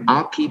 And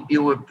I'll keep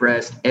you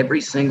abreast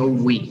every single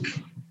week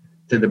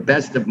to the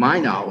best of my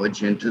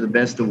knowledge and to the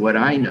best of what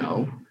I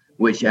know,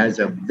 which as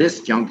of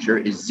this juncture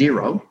is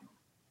 0.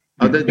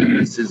 Other than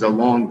this is a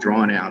long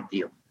drawn out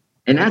deal.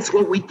 And that's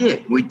what we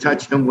did. We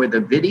touched them with a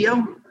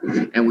video,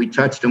 and we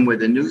touched them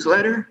with a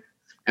newsletter,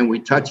 and we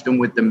touched them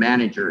with the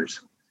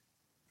managers.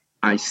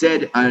 I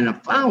said on the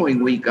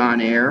following week on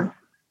air,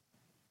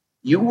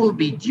 you will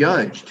be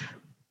judged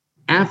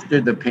after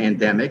the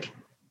pandemic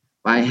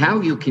by how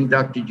you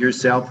conducted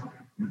yourself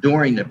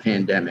during the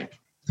pandemic.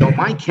 So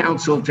my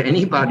counsel to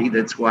anybody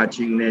that's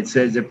watching that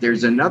says if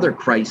there's another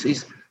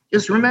crisis,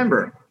 just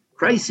remember,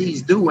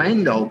 crises do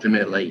end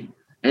ultimately.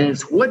 And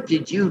it's what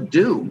did you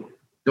do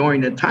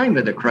during the time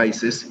of the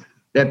crisis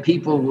that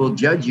people will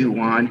judge you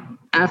on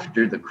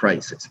after the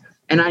crisis.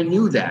 And I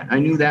knew that. I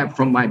knew that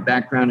from my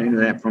background. I knew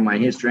that from my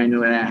history. I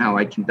knew that how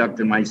I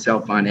conducted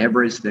myself on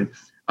Everest and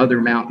other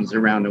mountains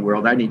around the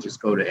world. I didn't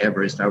just go to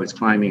Everest. I was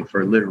climbing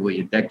for literally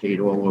a decade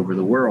all over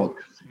the world.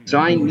 So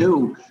I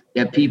knew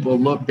that people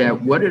looked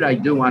at what did I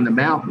do on the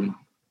mountain,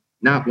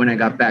 not when I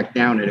got back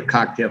down at a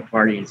cocktail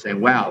party and saying,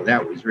 wow,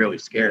 that was really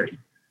scary.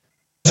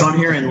 So I'm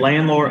hearing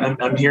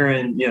I'm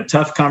hearing,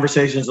 tough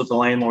conversations with the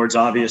landlords,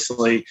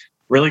 obviously,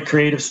 really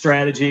creative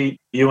strategy.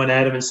 You and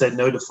Adam said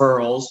no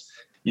deferrals.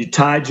 You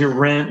tied your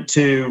rent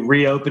to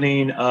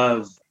reopening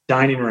of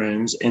dining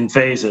rooms in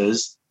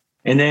phases.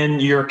 And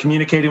then you're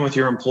communicating with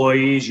your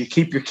employees. You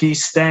keep your key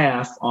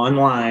staff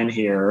online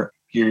here,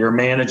 your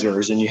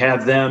managers, and you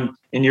have them,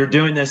 and you're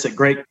doing this at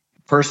great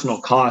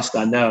personal cost.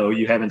 I know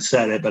you haven't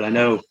said it, but I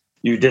know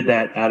you did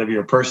that out of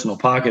your personal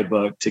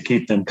pocketbook to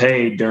keep them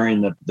paid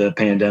during the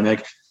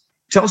pandemic.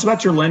 Tell us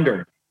about your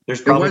lender. There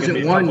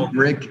wasn't one,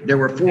 Rick. There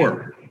were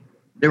 4.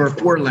 There were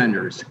 4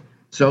 lenders.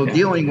 So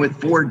dealing with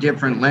 4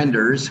 different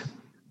lenders,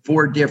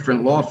 4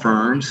 different law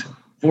firms,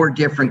 4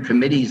 different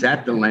committees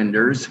at the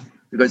lenders,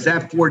 because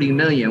that 40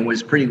 million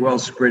was pretty well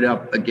spread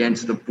up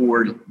against the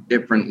 4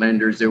 different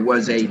lenders. There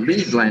was a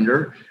lead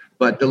lender,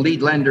 but the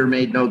lead lender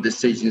made no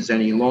decisions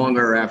any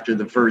longer after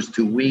the first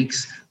 2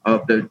 weeks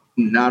of the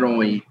not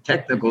only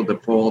technical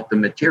default, the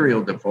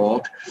material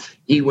default.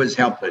 He was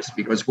helpless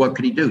because what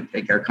could he do?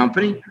 Take our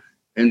company?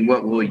 And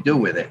what will he do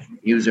with it?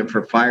 Use it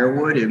for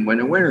firewood. And when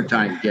the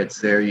wintertime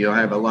gets there, you'll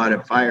have a lot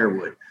of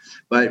firewood.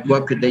 But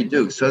what could they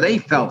do? So they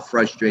felt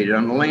frustrated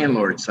on the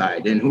landlord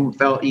side. And who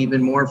felt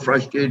even more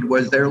frustrated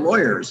was their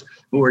lawyers,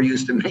 who are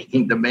used to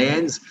making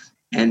demands.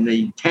 And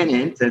the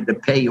tenant, the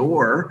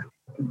payor,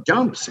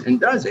 jumps and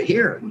does it.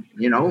 Here,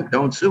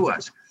 don't sue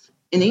us.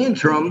 In the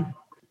interim,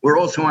 we're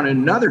also on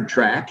another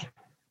track,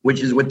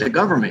 which is with the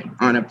government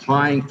on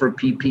applying for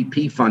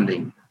PPP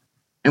funding.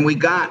 And we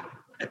got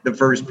the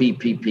first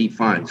PPP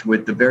funds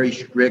with the very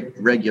strict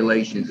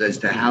regulations as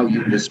to how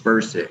you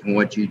disperse it and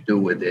what you do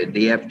with it,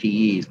 the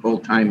FTEs,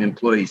 full-time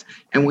employees.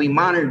 And we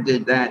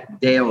monitored that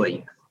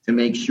daily to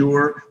make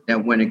sure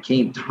that when it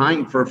came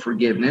time for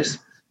forgiveness,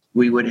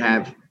 we would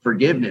have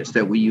forgiveness,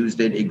 that we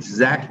used it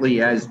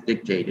exactly as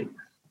dictated.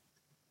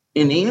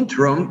 In the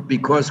interim,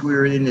 because we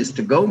were in this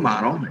to-go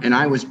model, and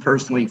I was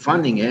personally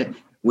funding it,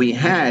 we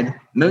had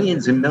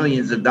millions and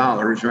millions of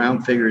dollars,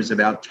 round figures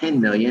about 10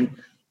 million,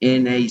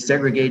 in a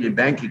segregated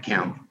bank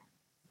account,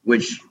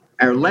 which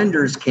our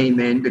lenders came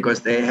in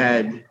because they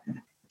had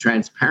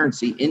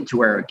transparency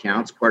into our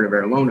accounts, part of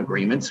our loan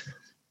agreements,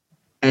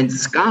 and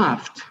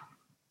scoffed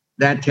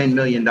that $10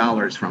 million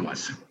from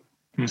us.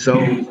 Mm-hmm.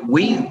 So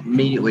we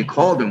immediately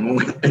called them when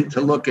we went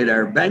to look at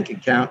our bank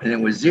account and it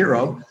was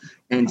zero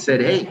and said,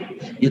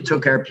 hey, you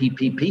took our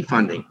PPP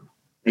funding.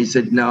 He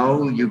said,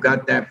 no, you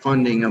got that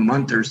funding a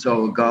month or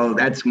so ago.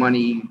 That's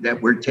money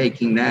that we're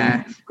taking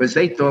that because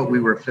they thought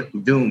we were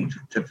doomed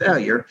to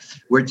failure.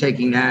 We're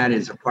taking that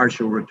as a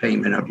partial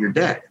repayment of your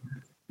debt.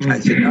 I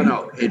said,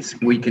 no,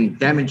 we can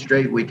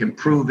demonstrate, we can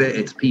prove it.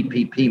 It's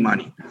PPP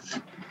money.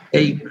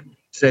 They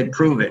said,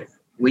 prove it.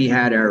 We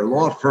had our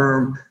law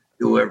firm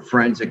do a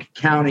forensic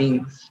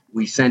accounting.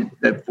 We sent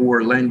the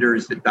 4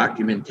 lenders the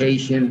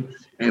documentation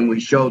and we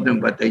showed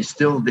them, but they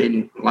still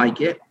didn't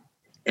like it.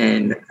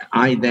 And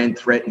I then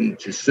threatened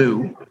to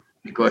sue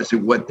because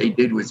of what they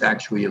did was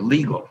actually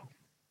illegal.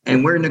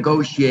 And we're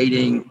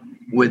negotiating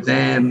with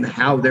them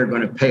how they're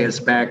going to pay us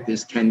back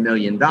this $10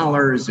 million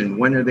and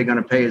when are they going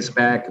to pay us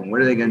back and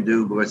what are they going to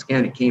do? Because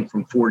again, it came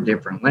from 4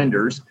 different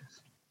lenders.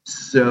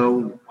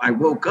 So I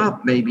woke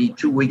up maybe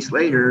 2 weeks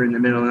later in the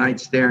middle of the night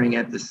staring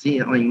at the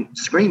ceiling,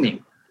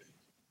 screaming,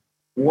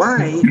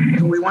 why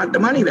do we want the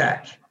money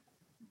back?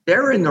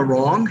 They're in the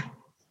wrong.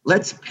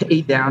 Let's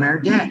pay down our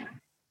debt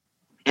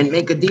and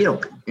make a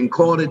deal and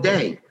call it a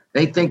day.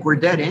 They think we're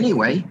dead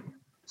anyway.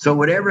 So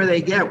whatever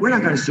they get, we're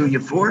not going to sue you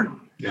for.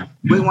 Yeah.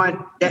 We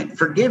want debt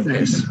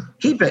forgiveness.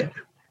 Keep it.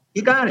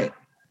 You got it.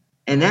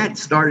 And that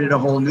started a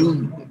whole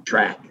new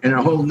track and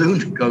a whole new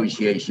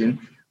negotiation,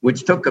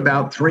 which took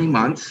about 3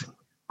 months.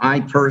 I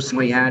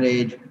personally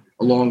added,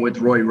 along with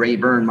Roy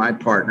Rayburn, my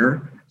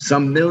partner,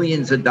 some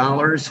millions of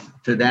dollars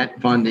to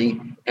that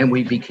funding, and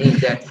we became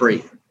debt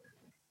free.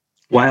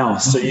 Wow.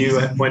 So you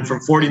went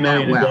from 40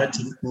 million in debt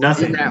to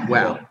nothing.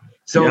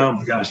 So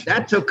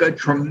that took a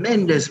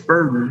tremendous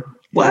burden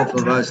off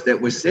of us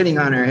that was sitting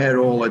on our head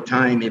all the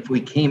time. If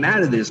we came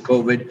out of this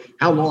COVID,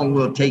 how long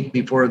will it take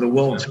before the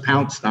wolves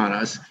pounced on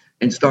us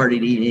and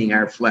started eating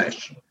our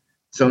flesh?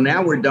 So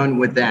now we're done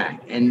with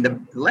that. And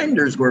the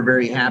lenders were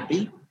very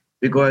happy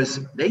because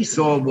they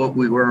saw what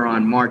we were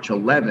on March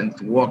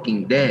 11th,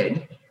 Walking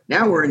Dead.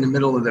 Now we're in the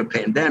middle of the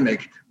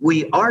pandemic.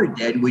 We are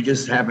dead. We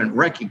just haven't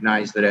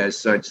recognized it as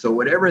such. So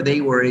whatever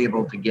they were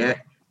able to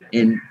get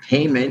in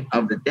payment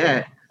of the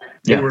debt,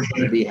 they were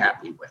going to be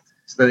happy with.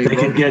 So they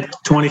could get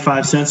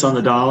 25 cents on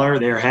the dollar.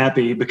 They're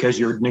happy because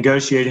you're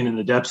negotiating in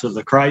the depths of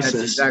the crisis.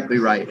 That's exactly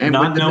right. And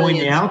not knowing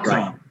the outcome.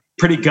 Right.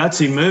 Pretty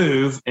gutsy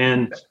move.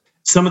 And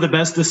some of the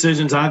best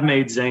decisions I've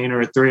made, Zane,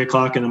 are at 3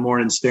 o'clock in the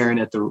morning staring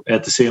at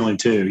the ceiling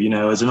too.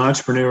 As an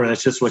entrepreneur,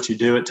 that's just what you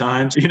do at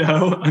times,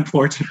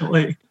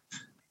 unfortunately.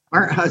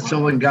 Heart,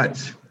 hustle, and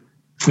guts.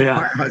 Yeah.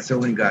 Heart,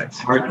 hustle, and guts.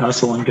 Heart,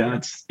 hustle, and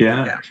guts.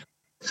 Yeah.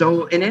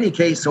 So in any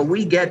case,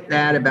 we get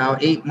that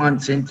about 8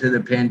 months into the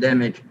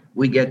pandemic,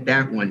 we get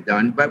that one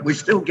done, but we're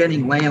still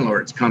getting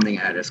landlords coming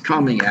at us,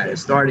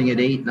 starting at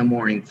 8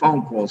 a.m,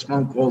 phone calls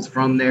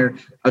from their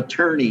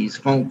attorneys,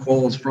 phone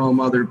calls from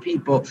other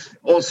people,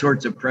 all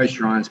sorts of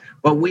pressure on us,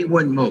 but we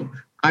wouldn't move.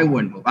 I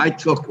wouldn't move. I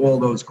took all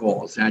those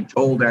calls and I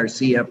told our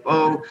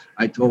CFO,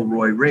 I told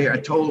Roy Ray, I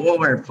told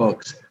all our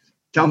folks,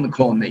 tell them to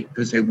call me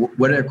because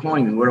what are they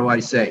calling me? What do I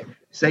say?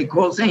 Say,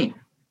 call Zane.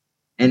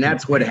 And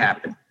that's what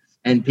happened.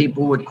 And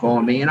people would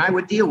call me and I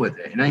would deal with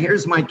it. And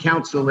here's my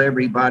counsel to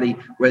everybody,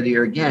 whether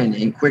you're, again,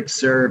 in quick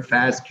serve,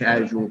 fast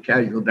casual,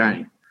 casual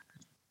dining.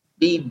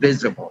 Be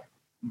visible.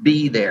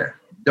 Be there.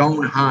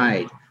 Don't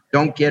hide.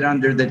 Don't get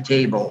under the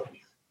table.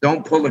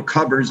 Don't pull the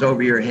covers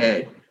over your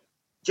head.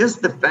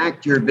 Just the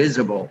fact you're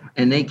visible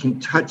and they can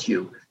touch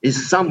you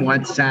is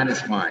somewhat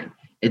satisfying.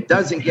 It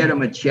doesn't get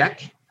them a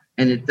check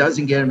and it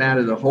doesn't get them out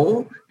of the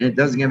hole and it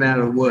doesn't get them out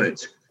of the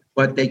woods.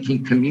 but they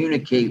can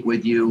communicate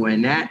with you.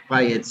 And that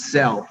by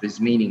itself is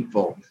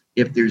meaningful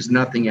if there's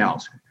nothing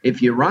else.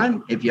 If you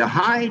run, if you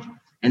hide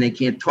and they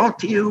can't talk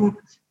to you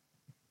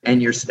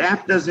and your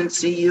staff doesn't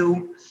see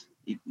you,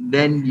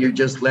 then you're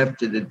just left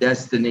to the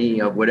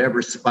destiny of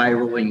whatever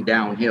spiraling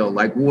downhill,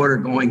 like water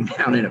going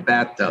down in a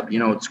bathtub.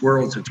 It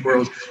swirls.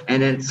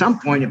 And at some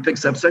point it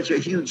picks up such a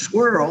huge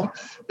swirl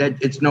that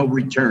it's no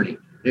returning.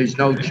 There's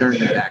no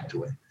turning back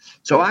to it.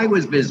 So I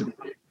was visible.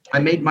 I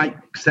made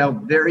myself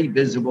very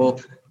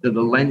visible to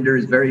the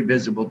lenders, very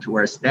visible to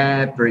our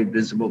staff, very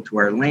visible to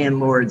our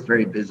landlords,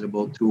 very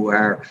visible to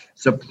our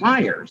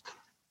suppliers,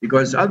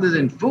 because other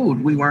than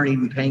food, we weren't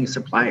even paying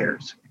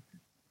suppliers.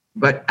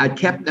 But I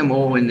kept them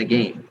all in the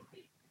game.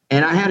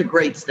 And I had a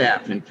great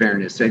staff, in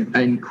fairness,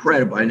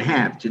 incredible, and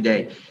have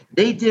today.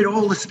 They did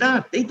all the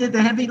stuff. They did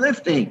the heavy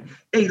lifting.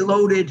 They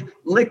loaded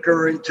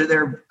liquor into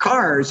their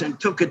cars and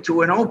took it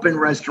to an open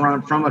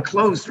restaurant from a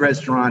closed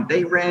restaurant.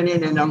 They ran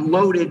in and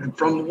unloaded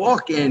from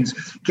walk-ins,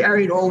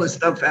 carried all the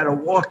stuff out of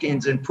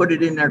walk-ins and put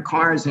it in their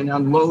cars and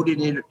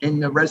unloaded it in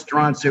the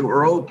restaurants that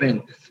were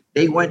open.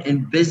 They went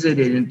and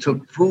visited and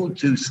took food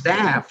to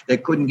staff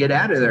that couldn't get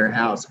out of their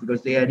house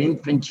because they had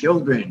infant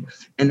children,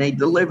 and they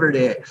delivered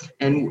it.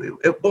 And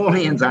all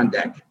hands on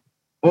deck.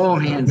 All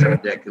hands on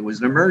deck. It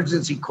was an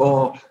emergency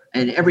call,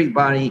 and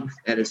everybody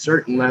at a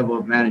certain level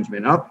of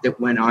management up that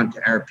went on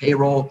to our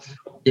payroll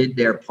did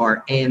their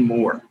part and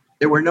more.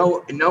 There were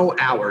no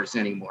hours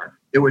anymore.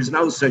 There was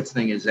no such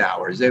thing as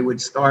hours. They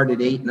would start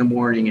at 8 a.m.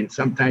 and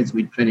sometimes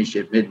we'd finish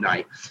at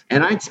midnight.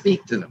 And I'd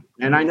speak to them.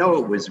 And I know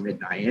it was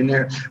midnight. And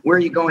they're, where are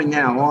you going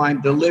now? Oh,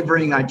 I'm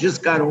delivering. I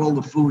just got all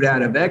the food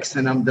out of X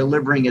and I'm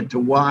delivering it to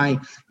Y.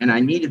 And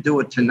I need to do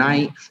it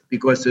tonight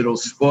because it'll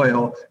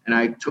spoil. And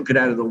I took it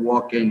out of the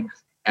walk-in.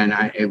 And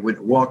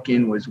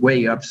walk-in was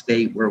way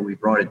upstate where we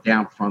brought it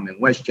down from in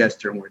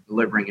Westchester, and we're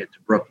delivering it to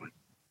Brooklyn.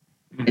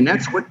 And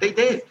that's what they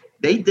did.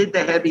 They did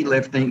the heavy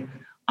lifting.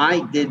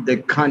 I did the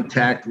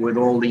contact with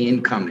all the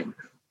incoming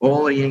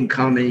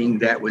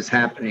that was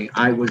happening.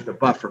 I was the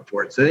buffer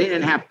for it. So they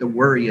didn't have to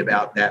worry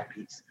about that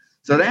piece.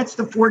 So that's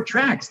the 4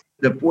 tracks.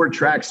 The 4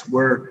 tracks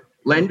were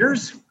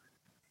lenders,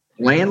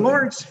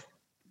 landlords,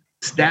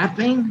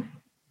 staffing,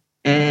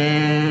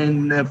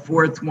 and the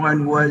 4th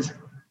one was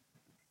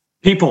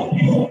people.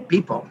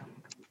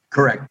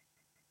 Correct.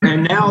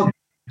 And now,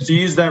 to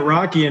use that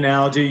Rocky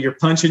analogy, you're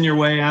punching your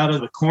way out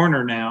of the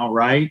corner now,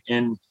 right?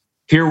 And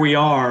here we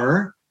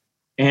are.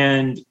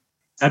 And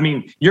I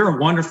mean, you're a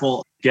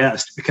wonderful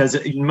guest because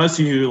most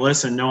of you who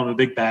listen know I'm a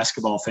big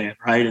basketball fan,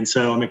 right? And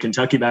so I'm a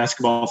Kentucky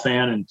basketball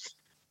fan.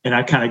 And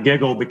I kind of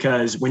giggle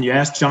because when you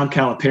ask John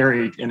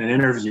Calipari in an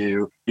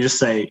interview, you just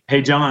say,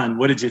 "Hey, John,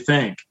 what did you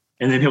think?"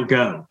 And then he'll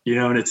go,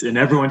 and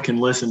everyone can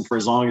listen for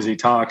as long as he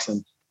talks.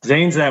 And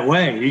Zane's that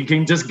way. He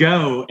can just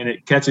go and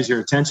it catches your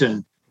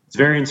attention. It's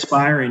very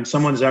inspiring.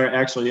 Someone's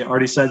actually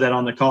already said that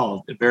on the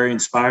call. Very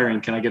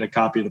inspiring. Can I get a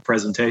copy of the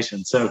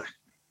presentation? So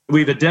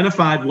we've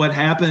identified what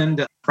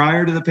happened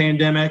prior to the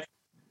pandemic,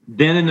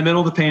 then in the middle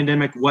of the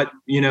pandemic, what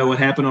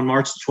happened on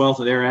March the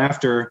 12th or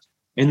thereafter.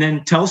 And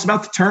then tell us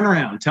about the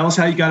turnaround. Tell us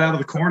how you got out of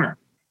the corner.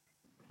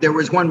 There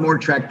was one more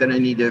track that I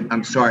need to,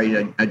 I'm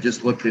sorry, I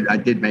just looked at, I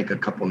did make a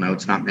couple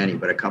notes, not many,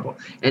 but a couple.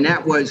 And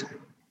that was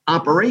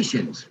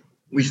operations.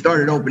 We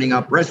started opening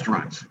up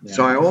restaurants. Yeah.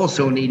 So I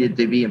also needed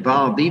to be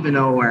involved, even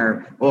though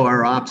all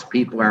our ops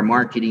people, our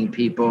marketing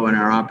people, and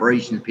our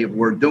operations people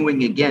were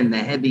doing, again, the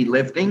heavy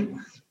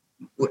lifting.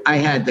 I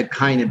had to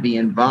kind of be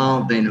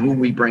involved in who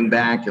we bring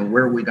back and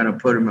where we're going to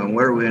put them and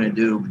what are we going to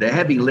do. The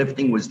heavy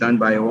lifting was done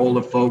by all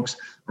the folks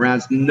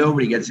around.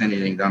 Nobody gets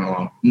anything done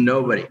alone.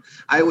 Nobody.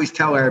 I always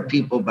tell our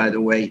people, by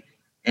the way,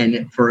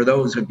 and for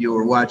those of you who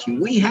are watching,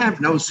 we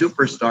have no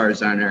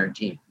superstars on our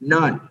team.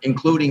 None,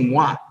 including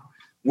Watt.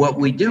 What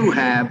we do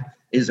have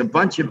is a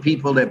bunch of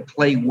people that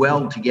play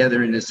well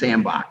together in the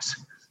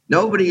sandbox.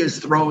 Nobody is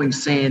throwing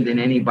sand in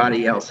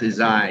anybody else's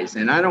eyes.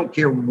 And I don't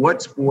care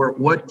what sport,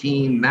 what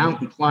team,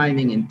 mountain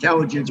climbing,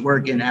 intelligence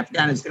work in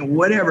Afghanistan,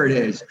 whatever it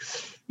is,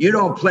 you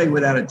don't play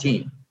without a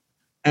team.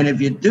 And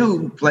if you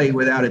do play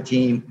without a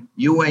team,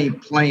 you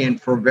ain't playing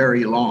for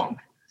very long.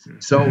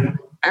 So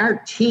our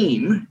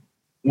team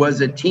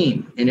was a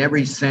team in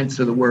every sense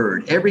of the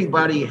word.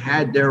 Everybody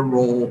had their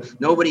role.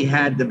 Nobody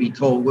had to be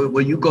told, well,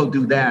 you go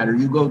do that or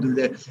you go do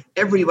that.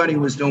 Everybody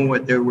was doing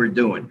what they were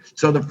doing.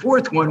 So the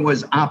 4th one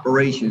was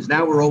operations.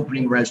 Now we're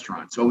opening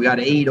restaurants. So we got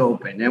 8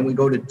 open, then we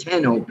go to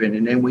 10 open,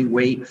 and then we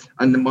wait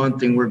on the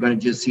month and we're going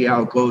to just see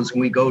how it goes.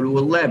 And we go to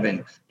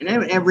 11. And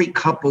every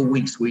couple of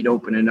weeks we'd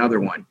open another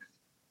one.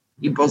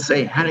 People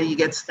say, how do you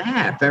get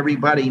staff?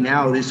 Everybody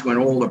now, this when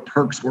all the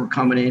perks were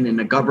coming in and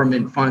the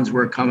government funds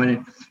were coming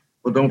in.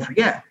 Well, don't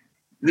forget,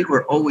 we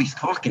were always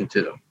talking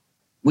to them.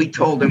 We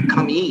told them,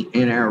 come eat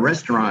in our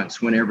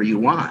restaurants whenever you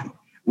want.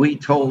 We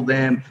told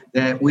them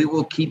that we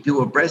will keep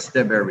you abreast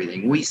of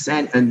everything. We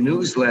sent a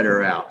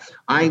newsletter out.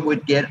 I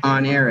would get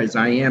on air as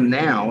I am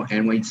now,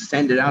 and we'd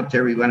send it out to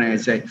everyone. And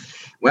I'd say,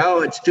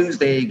 well, it's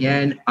Tuesday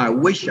again. I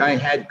wish I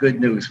had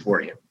good news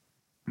for you,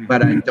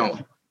 but I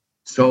don't.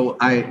 So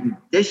in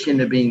addition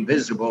to being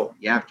visible,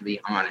 you have to be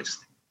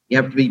honest. You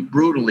have to be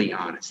brutally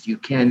honest. You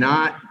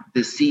cannot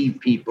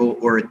deceive people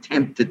or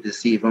attempt to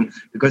deceive them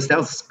because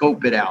they'll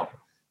scope it out.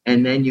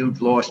 And then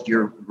you've lost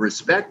your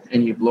respect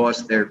and you've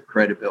lost their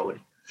credibility.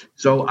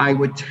 So I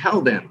would tell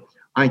them,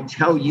 I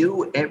tell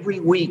you every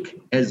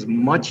week as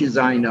much as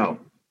I know.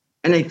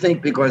 And they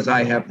think because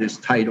I have this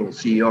title,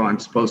 CEO, I'm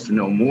supposed to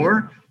know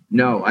more.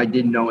 No, I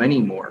didn't know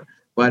any more.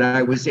 But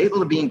I was able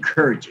to be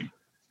encouraging.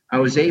 I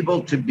was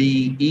able to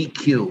be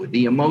EQ,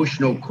 the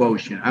emotional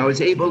quotient. I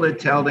was able to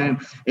tell them,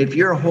 if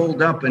you're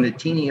holed up in a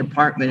teeny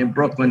apartment in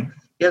Brooklyn,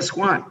 guess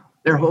what?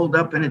 They're holed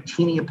up in a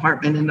teeny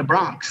apartment in the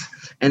Bronx.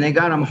 And they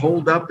got them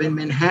holed up in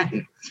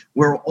Manhattan.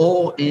 We're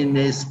all in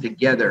this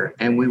together,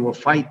 and we will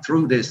fight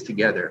through this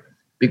together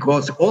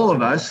because all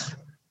of us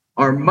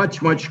are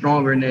much, much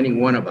stronger than any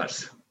one of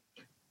us.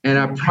 And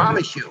I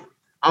promise you,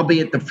 I'll be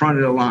at the front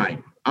of the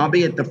line. I'll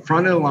be at the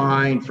front of the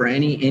line for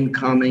any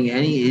incoming,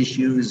 any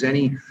issues,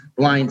 any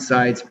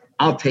blindsides.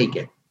 I'll take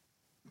it.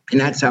 And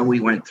that's how we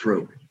went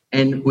through.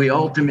 And we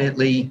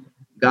ultimately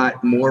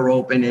got more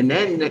open. And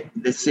then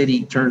the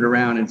city turned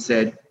around and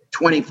said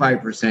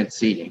 25%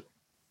 seating.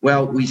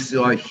 Well, we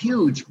saw a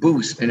huge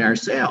boost in our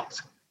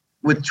sales.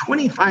 With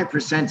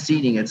 25%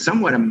 seating, it's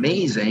somewhat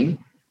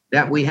amazing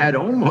that we had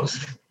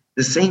almost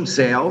the same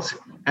sales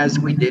as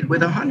we did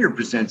with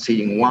 100%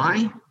 seating.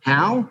 Why?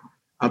 How?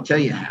 I'll tell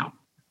you how.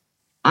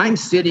 I'm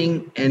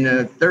sitting in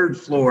the third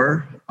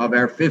floor of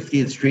our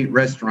 50th Street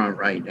restaurant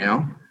right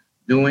now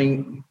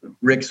doing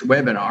Rick's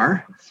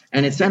webinar,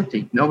 and it's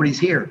empty. Nobody's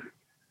here.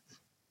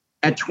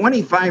 At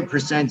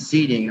 25%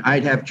 seating,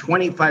 I'd have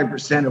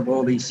 25% of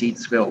all these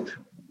seats filled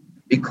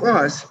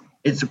because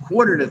it's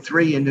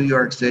 2:45 in New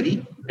York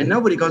City, and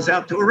nobody goes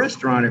out to a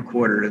restaurant at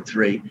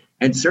 2:45.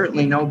 And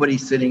certainly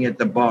nobody's sitting at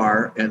the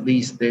bar. At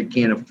least they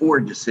can't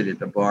afford to sit at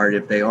the bar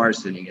if they are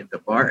sitting at the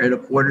bar at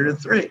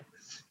 2:45.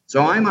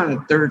 So I'm on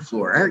the third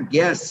floor. Our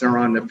guests are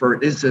on the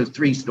first. This is a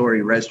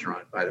 3-story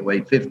restaurant, by the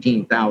way,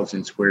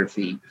 15,000 square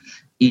feet.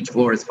 Each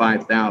floor is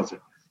 5,000.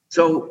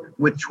 So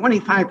with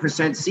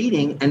 25%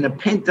 seating and the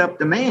pent up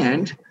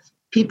demand,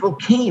 people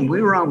came.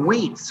 We were on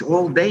waits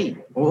all day.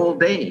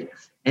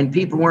 And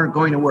people weren't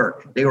going to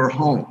work. They were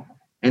home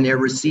and they're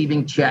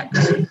receiving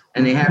checks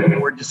and they have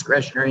more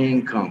discretionary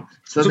income.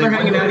 So they're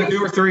hanging out at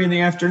 2 or 3 in the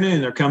afternoon.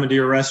 They're coming to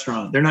your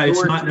restaurant.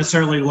 It's not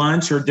necessarily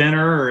lunch or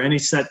dinner or any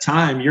set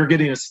time. You're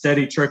getting a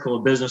steady trickle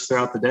of business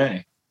throughout the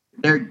day.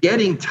 They're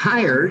getting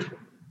tired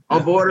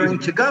of ordering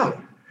to go.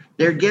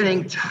 They're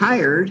getting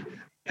tired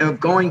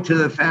of going to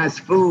the fast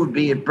food,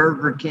 be it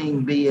Burger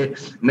King, be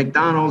it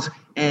McDonald's,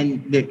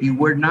 and that you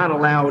were not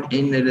allowed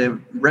into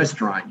the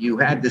restaurant. You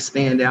had to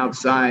stand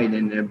outside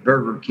and the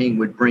Burger King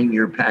would bring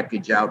your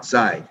package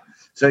outside.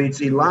 So you'd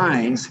see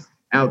lines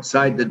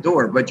outside the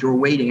door, but you were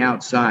waiting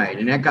outside.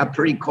 And that got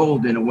pretty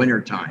cold in the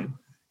wintertime.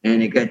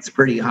 And it gets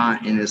pretty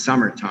hot in the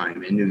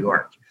summertime in New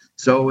York.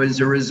 So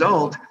as a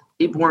result,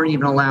 people weren't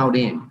even allowed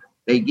in.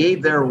 They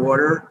gave their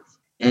order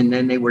and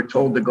then they were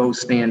told to go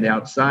stand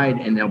outside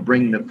and they'll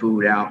bring the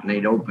food out and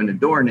they'd open the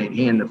door and they'd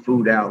hand the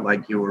food out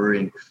like you were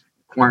in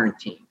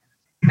quarantine.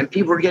 And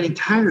people were getting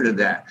tired of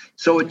that.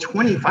 So at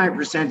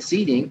 25%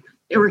 seating,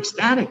 they were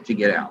ecstatic to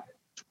get out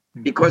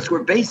because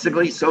we're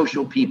basically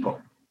social people.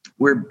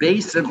 We're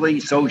basically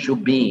social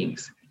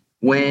beings.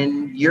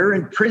 When you're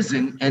in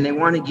prison and they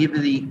want to give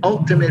you the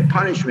ultimate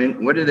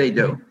punishment, what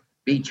do?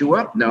 Beat you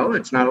up? No,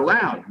 it's not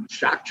allowed.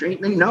 Shock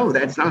treatment? No,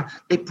 that's not.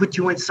 They put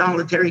you in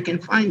solitary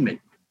confinement.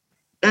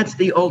 That's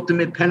the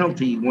ultimate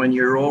penalty when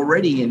you're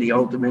already in the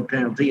ultimate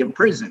penalty of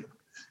prison.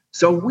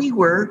 So we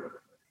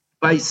were,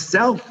 by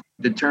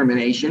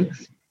self-determination,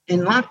 in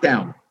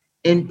lockdown,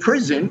 in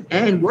prison,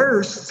 and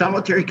worse,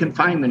 solitary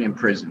confinement in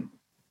prison.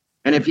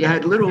 And if you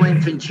had little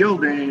infant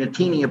children in a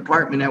teeny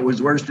apartment, that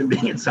was worse than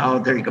being in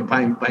solitary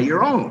confinement by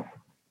your own.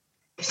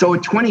 So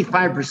at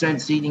 25%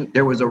 seating,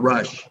 there was a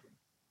rush.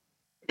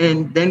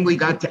 And then we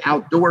got to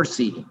outdoor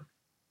seating.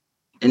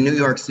 In New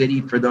York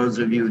City, for those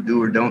of you who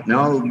do or don't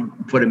know,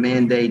 put a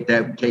mandate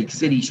that would take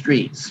city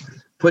streets.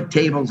 Put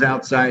tables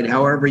outside,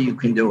 however you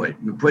can do it.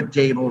 You put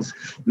tables,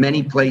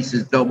 many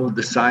places doubled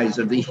the size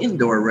of the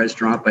indoor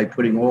restaurant by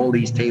putting all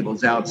these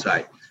tables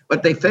outside.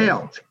 But they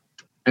failed.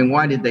 And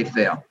why did they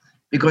fail?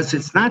 Because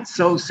it's not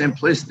so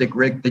simplistic,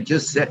 Rick, to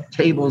just set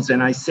tables.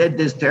 And I said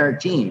this to our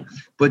team,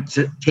 put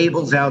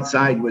tables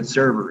outside with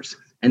servers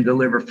and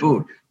deliver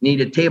food.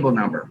 Need a table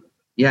number.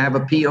 You have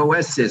a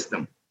POS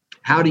system.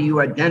 How do you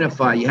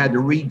identify? You had to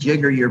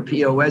rejigger your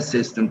POS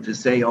system to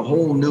say a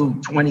whole new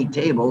 20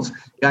 tables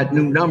got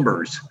new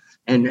numbers.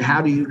 And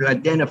how do you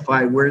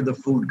identify where the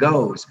food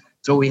goes?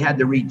 So we had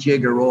to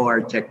rejigger all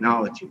our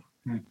technology.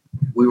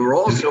 We were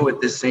also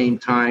at the same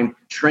time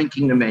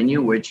shrinking the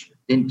menu, which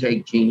didn't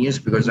take genius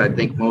because I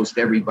think most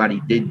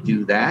everybody did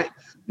do that.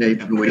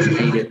 Which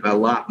made it a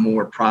lot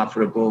more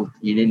profitable.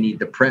 You didn't need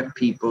the prep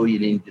people. You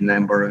didn't need the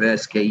number of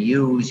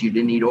SKUs. You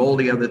didn't need all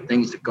the other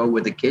things that go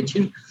with the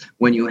kitchen.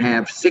 When you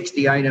have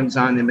 60 items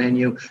on the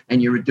menu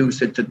and you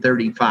reduce it to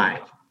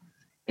 35.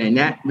 And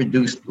that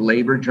reduced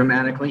labor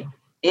dramatically.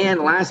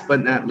 And last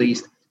but not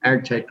least, our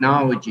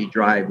technology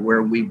drive,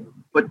 where we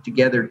put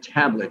together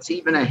tablets,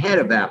 even ahead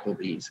of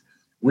Applebee's.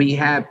 We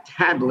have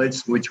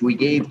tablets which we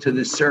gave to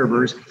the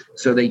servers.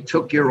 So they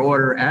took your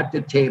order at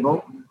the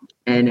table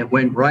and it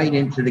went right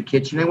into the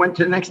kitchen and went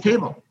to the next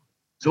table.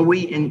 So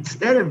we,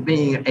 instead of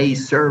being a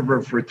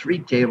server for 3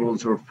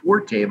 tables or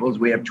 4 tables,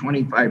 we have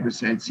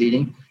 25%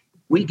 seating.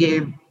 We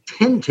gave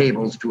 10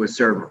 tables to a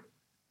server.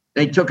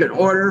 They took an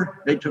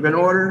order, and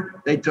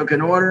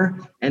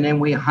then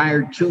we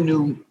hired 2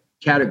 new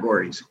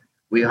categories.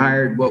 We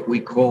hired what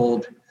we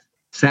called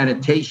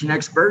sanitation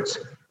experts,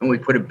 and we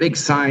put a big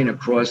sign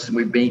across,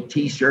 we made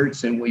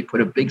T-shirts, and we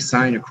put a big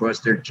sign across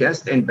their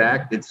chest and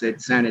back that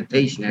said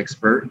sanitation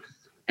expert,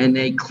 and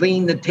they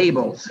cleaned the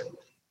tables.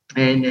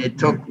 And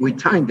we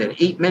timed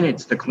it 8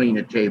 minutes to clean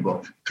a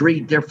table, 3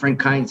 different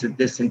kinds of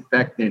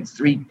disinfectants,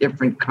 3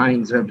 different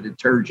kinds of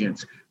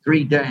detergents,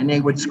 and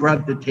they would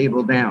scrub the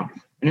table down.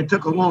 And it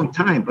took a long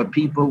time, but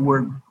people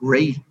were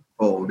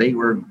grateful. They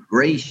were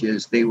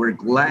gracious. They were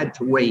glad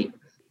to wait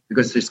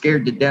because they're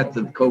scared to death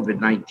of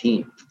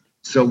COVID-19.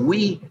 So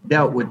we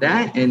dealt with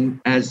that.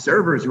 And as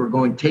servers were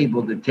going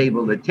table to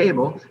table to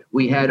table,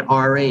 we had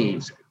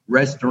RAs,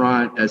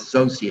 restaurant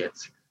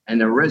associates. And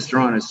the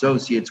restaurant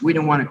associates, we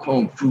didn't want to call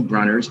them food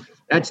runners.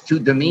 That's too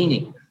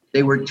demeaning.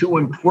 They were too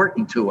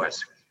important to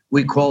us.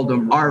 We called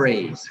them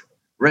RAs,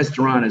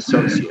 restaurant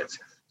associates.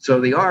 So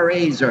the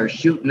RAs are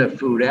shooting the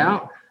food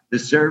out. The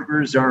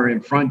servers are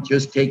in front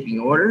just taking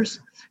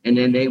orders. And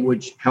then they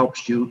would help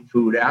shoot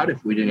food out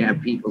if we didn't have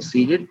people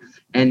seated.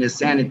 And the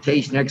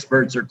sanitation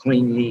experts are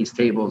cleaning these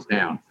tables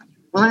down.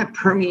 Well, that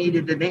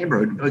permeated the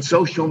neighborhood.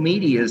 Social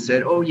media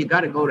said, oh, you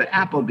got to go to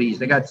Applebee's.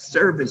 They got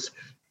service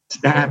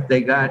staff,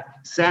 they got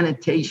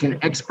sanitation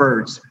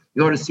experts.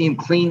 You ought to see them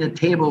clean the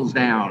tables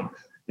down.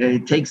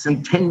 It takes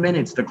them 10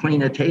 minutes to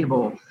clean a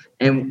table.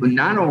 And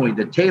not only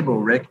the table,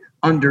 Rick,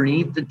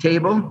 underneath the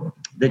table,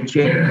 the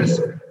chairs,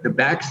 the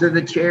backs of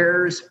the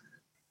chairs,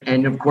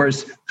 and of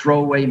course,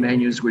 throwaway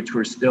menus, which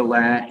we're still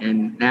at,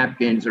 and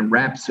napkins and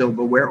wrapped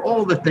silverware,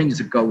 all the things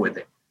that go with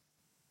it.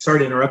 Sorry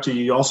to interrupt you.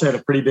 You also had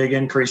a pretty big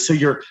increase. So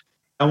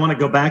I want to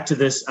go back to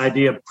this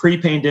idea of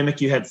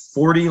pre-pandemic, you had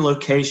 40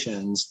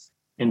 locations.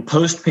 In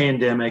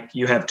post-pandemic,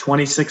 you have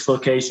 26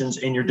 locations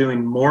and you're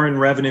doing more in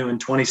revenue in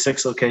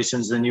 26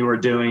 locations than you were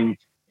doing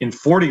in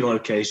 40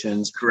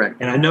 locations. Correct.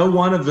 And I know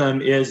one of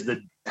them is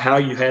how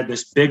you had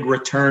this big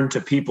return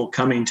to people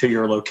coming to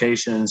your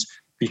locations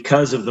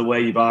because of the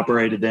way you've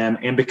operated them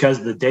and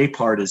because the day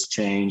part has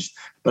changed.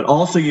 But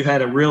also you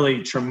had a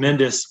really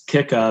tremendous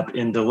kick up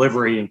in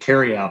delivery and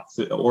carry out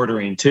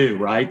ordering too,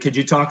 right? Could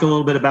you talk a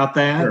little bit about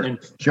that?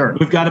 Sure.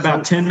 We've got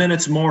about 10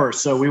 minutes more,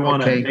 so we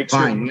want to make sure.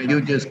 Fine.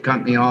 You just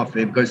cut me off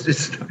because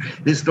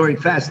this story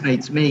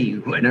fascinates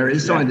me.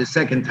 It's only the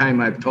second time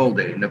I've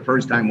told it, and the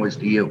first time was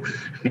to you.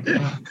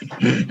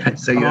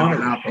 So you have a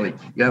monopoly.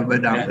 You have a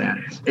monopoly.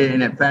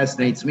 And it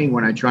fascinates me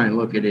when I try and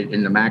look at it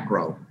in the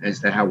macro as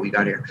to how we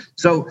got here.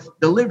 So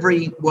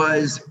delivery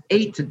was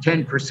 8 to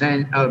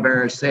 10% of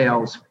our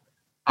sales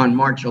on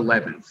March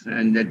 11th,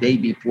 and the day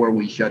before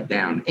we shut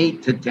down,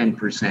 8 to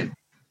 10%.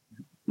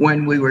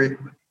 When we were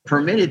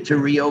permitted to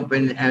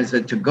reopen as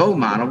a to-go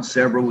model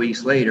several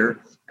weeks later,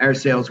 our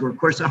sales were, of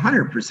course,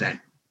 100%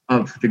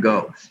 of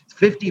to-go.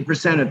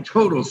 50% of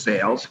total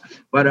sales,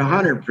 but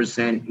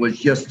 100% was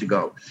just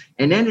to-go.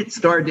 And then it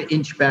started to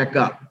inch back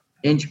up.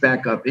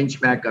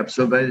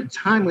 So by the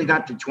time we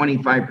got to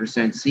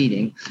 25%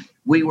 seating,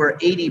 we were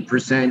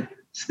 80%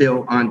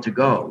 still on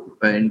to-go.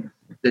 And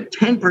the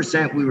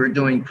 10% we were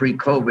doing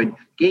pre-COVID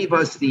gave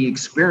us the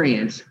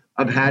experience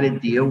of how to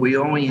deal. We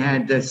only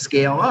had to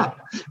scale up.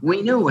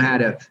 We knew how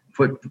to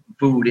put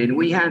food in.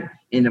 We had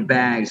in the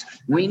bags.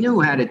 We knew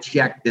how to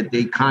check that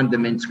the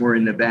condiments were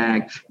in the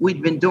bag.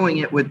 We'd been doing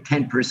it with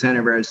 10%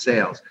 of our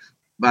sales.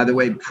 By the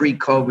way,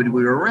 pre-COVID,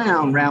 we were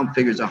around round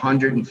figures,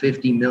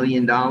 $150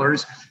 million.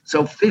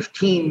 So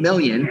 15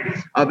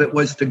 million of it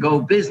was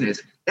to-go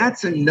business.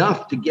 That's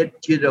enough to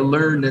get you to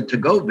learn the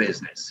to-go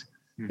business.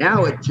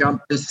 Now it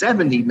jumped to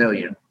 70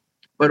 million.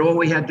 But all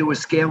we had to do was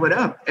scale it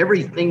up.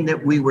 Everything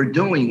that we were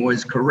doing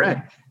was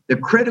correct. The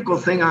critical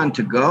thing on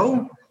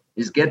to-go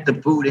is get the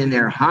food in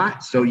there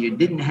hot. So you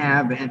didn't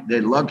have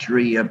the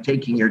luxury of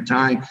taking your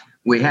time.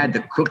 We had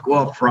to cook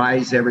off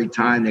fries every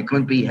time. They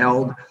couldn't be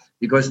held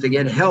because they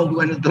get held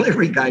when the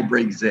delivery guy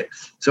brings it.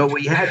 So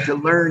we had to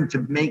learn to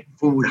make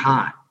food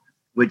hot,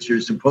 which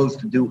you're supposed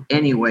to do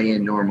anyway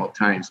in normal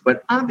times.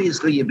 But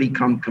obviously you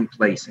become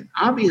complacent.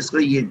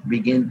 Obviously you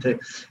begin to,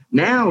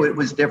 now it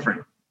was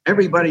different.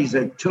 Everybody's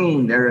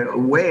attuned, they're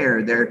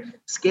aware, they're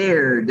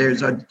scared.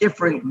 There's a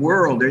different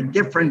world, a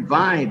different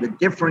vibe, a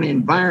different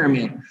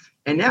environment.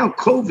 And now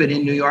COVID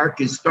in New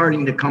York is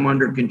starting to come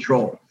under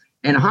control.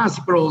 And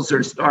hospitals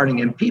are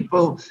starting, and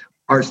people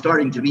are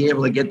starting to be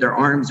able to get their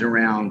arms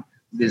around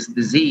this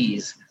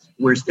disease.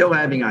 We're still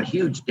having a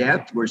huge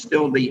death. We're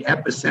still the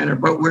epicenter,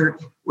 but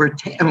we're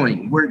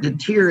tailing. We're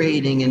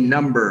deteriorating in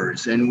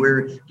numbers, and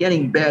we're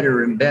getting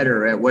better and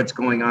better at what's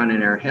going on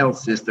in our health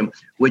system,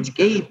 which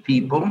gave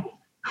people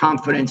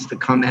confidence to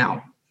come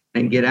out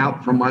and get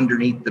out from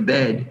underneath the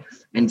bed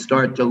and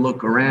start to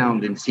look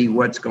around and see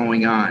what's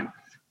going on.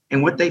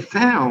 And what they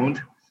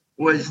found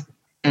was,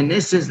 and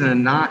this isn't a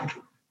knock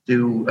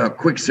to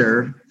quick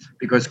serve,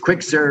 because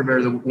quick serve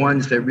are the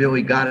ones that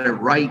really got it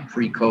right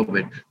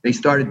pre-COVID. They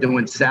started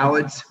doing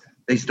salads.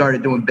 They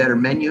started doing better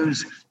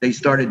menus. They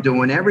started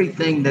doing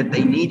everything that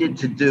they needed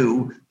to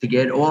do to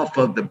get off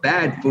of the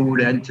bad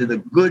food and to the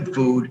good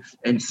food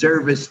and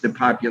service the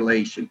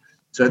population.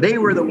 So they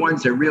were the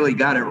ones that really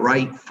got it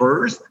right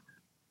first.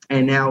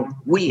 And now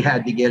we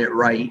had to get it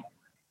right,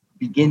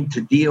 begin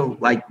to deal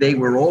like they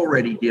were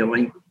already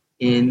dealing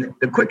in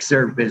the quick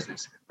serve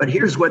business. But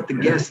here's what the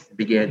guests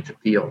began to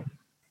feel.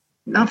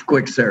 Enough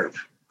quick serve,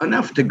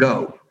 enough to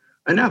go,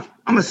 enough.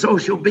 I'm a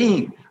social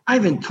being. I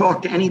haven't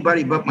talked to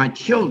anybody but my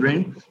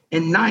children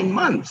in 9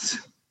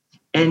 months.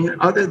 And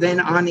other than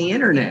on the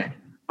internet,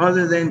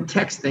 other than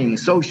texting,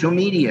 social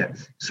media.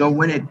 So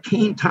when it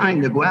came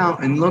time to go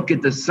out and look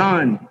at the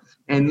sun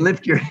and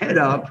lift your head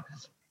up,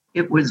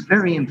 it was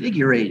very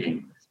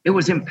invigorating. It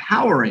was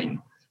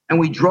empowering. And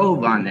we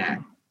drove on that.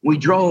 We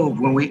drove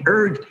when we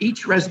urged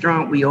each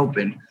restaurant we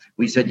opened.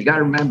 We said, you got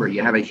to remember,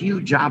 you have a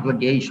huge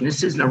obligation.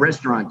 This isn't a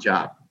restaurant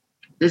job.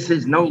 This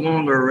is no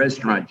longer a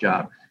restaurant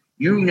job.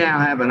 You now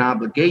have an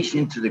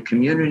obligation to the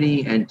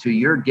community and to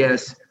your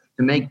guests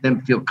to make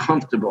them feel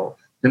comfortable,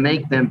 to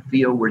make them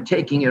feel we're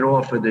taking it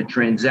off of the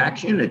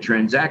transaction. The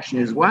transaction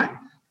is what?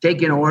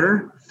 Take an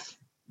order,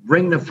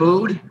 bring the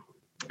food,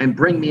 and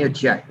bring me a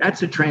check.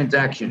 That's a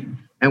transaction.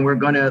 And we're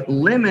going to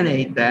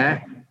eliminate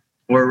that,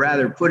 or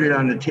rather put it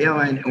on the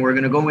tail end, and we're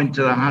going to go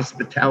into the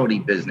hospitality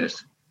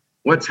business.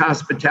 What's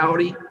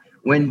hospitality?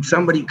 When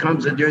somebody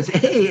comes in there and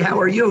says, hey, how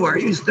are you? Are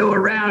you still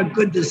around?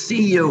 Good to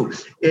see you.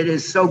 It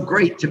is so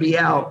great to be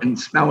out and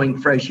smelling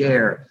fresh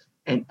air.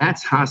 And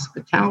that's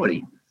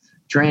hospitality.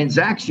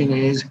 Transaction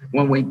is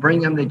when we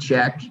bring them the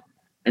check,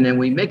 and then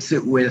we mix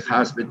it with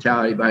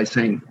hospitality by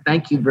saying,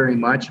 thank you very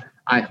much.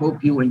 I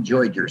hope you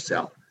enjoyed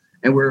yourself.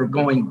 And we're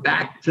going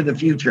back to the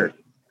future.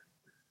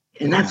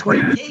 And that's what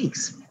it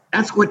takes.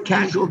 That's what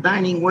casual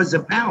dining was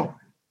about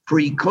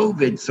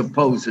pre-COVID,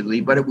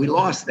 supposedly, but we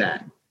lost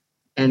that.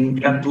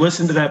 And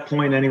listen to that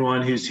point,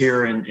 anyone who's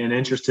here and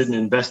interested in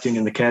investing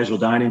in the casual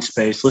dining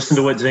space. Listen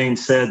to what Zane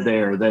said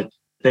there, that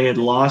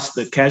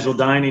casual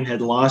dining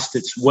had lost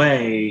its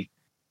way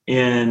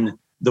in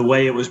the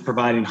way it was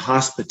providing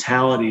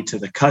hospitality to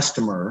the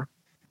customer.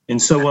 And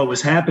so what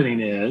was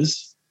happening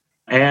is,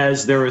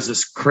 as there was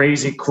this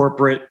crazy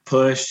corporate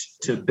push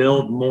to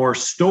build more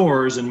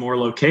stores and more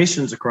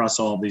locations across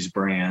all these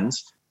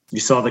brands, you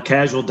saw the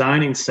casual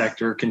dining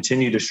sector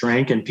continue to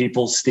shrink and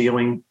people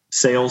stealing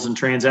sales and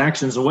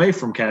transactions away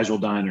from casual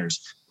diners.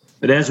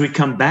 But as we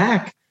come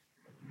back,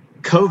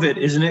 COVID,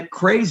 isn't it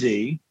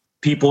crazy?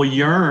 People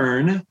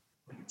yearn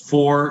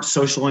for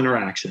social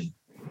interaction.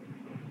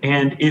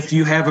 And if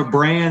you have a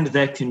brand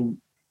that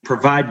can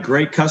provide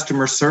great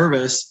customer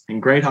service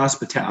and great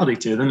hospitality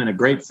to them and a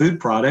great food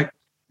product,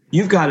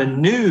 you've got a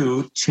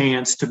new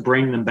chance to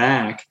bring them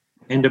back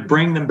and to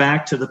bring them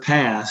back to the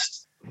past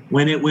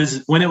when it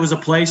was a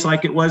place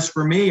like it was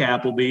for me,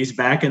 Applebee's,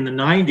 back in the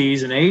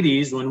 90s and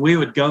 80s, when we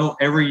would go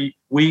every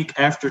week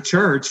after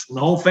church and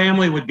the whole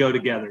family would go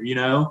together,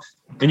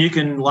 and you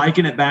can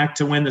liken it back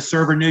to when the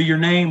server knew your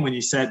name when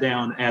you sat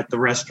down at the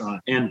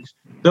restaurant. And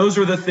those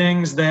are the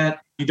things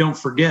that you don't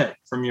forget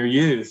from your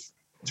youth.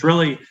 It's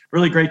really,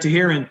 really great to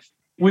hear. And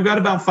we've got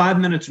about 5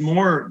 minutes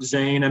more,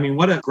 Zane. I mean,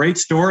 what a great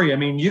story. I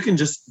mean, you can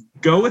just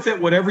go with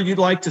it, whatever you'd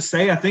like to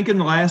say. I think in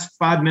the last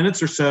 5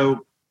 minutes or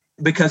so,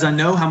 because I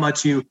know how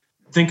much you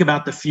think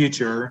about the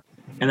future,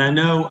 and I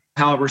know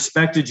how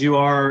respected you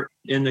are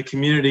in the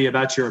community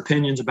about your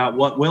opinions about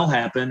what will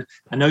happen.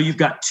 I know you've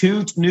got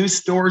 2 new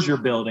stores you're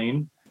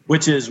building,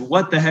 which is,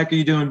 what the heck are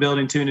you doing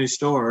building 2 new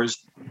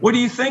stores? What do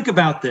you think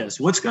about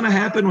this? What's going to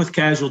happen with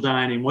casual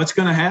dining? What's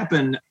going to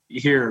happen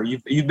here?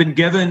 You've been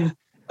given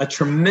a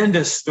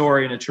tremendous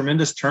story and a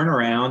tremendous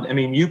turnaround. I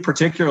mean, you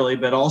particularly,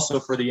 but also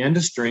for the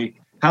industry.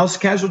 How's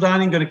casual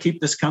dining going to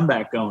keep this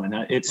comeback going?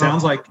 It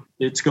sounds like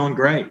it's going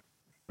great.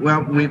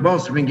 Well, we've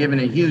also been given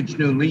a huge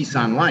new lease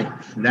on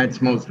life.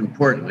 That's most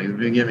importantly. We've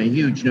been given a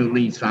huge new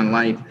lease on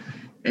life.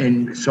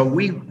 And so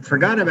we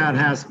forgot about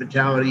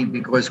hospitality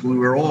because we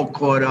were all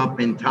caught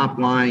up in top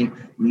line,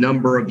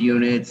 number of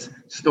units,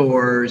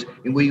 stores,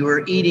 and we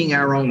were eating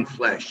our own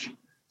flesh.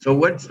 So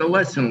what's the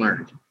lesson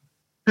learned?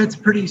 That's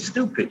pretty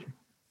stupid.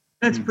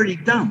 That's pretty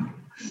dumb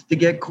to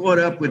get caught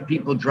up with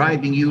people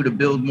driving you to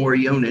build more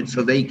units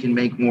so they can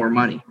make more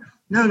money.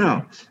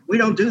 No, we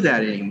don't do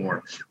that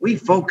anymore. We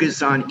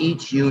focus on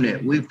each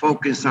unit. We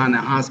focus on the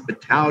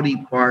hospitality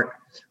part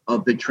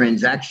of the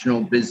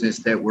transactional business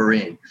that we're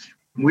in.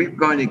 We're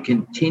going to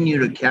continue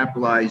to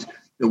capitalize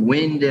the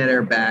wind at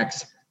our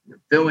backs,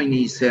 filling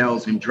these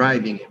sales and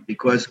driving it.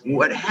 Because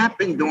what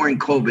happened during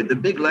COVID, the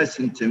big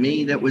lesson to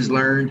me that was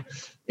learned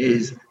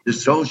is the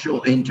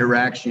social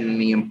interaction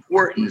and the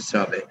importance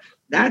of it.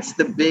 That's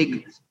the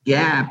big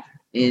gap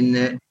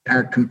in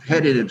our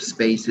competitive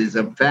spaces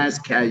of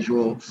fast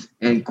casual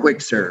and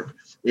quick serve,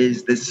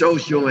 is the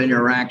social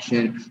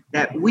interaction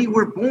that we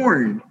were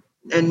born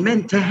and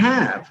meant to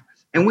have,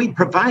 and we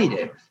provide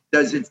it.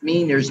 Does it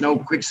mean there's no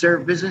quick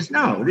serve business?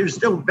 No, there's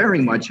still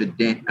very much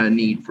a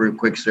need for a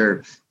quick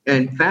serve.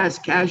 And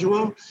fast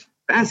casual,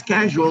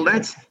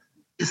 that's,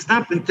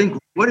 stop and think,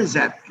 what is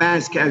that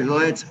fast casual?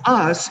 That's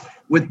us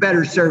with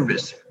better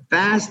service,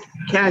 fast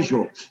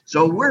casual.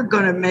 So we're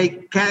going to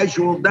make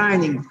casual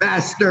dining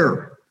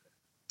faster.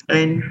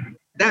 And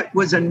that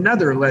was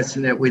another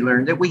lesson that we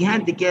learned, that we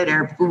had to get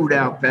our food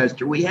out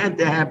faster. We had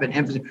to have an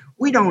emphasis.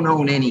 We don't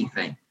own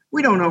anything.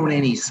 We don't own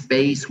any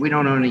space. We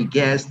don't own any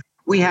guests.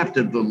 We have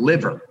to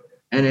deliver.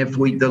 And if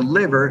we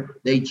deliver,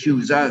 they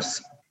choose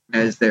us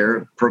as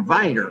their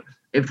provider.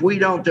 If we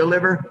don't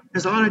deliver,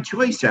 there's a lot of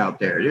choice out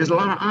there. There's a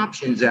lot of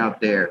options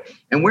out there.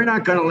 And we're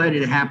not going to let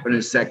it happen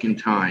a second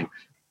time.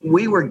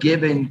 We were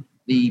given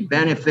the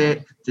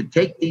benefit to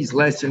take these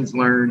lessons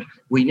learned.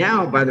 We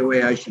now, by the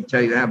way, I should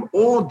tell you, have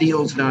all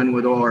deals done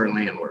with all our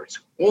landlords.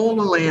 All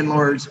the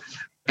landlords,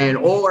 and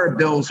all our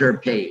bills are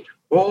paid.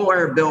 All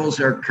our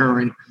bills are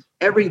current.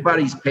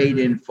 Everybody's paid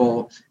in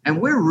full,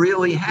 and we're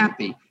really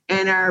happy.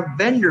 And our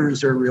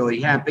vendors are really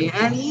happy.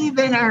 And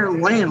even our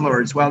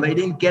landlords, while they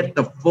didn't get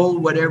the full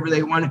whatever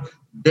they wanted,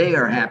 they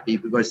are happy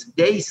because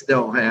they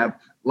still have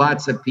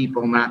lots of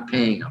people not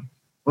paying them.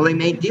 Well, they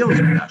made deals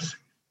with us,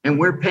 and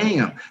we're paying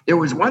them. There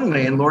was one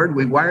landlord,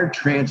 we wire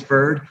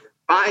transferred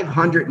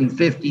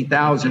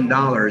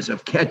 $550,000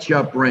 of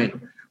catch-up rent,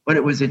 but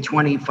it was at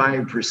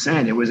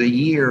 25%. It was a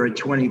year at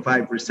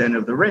 25%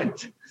 of the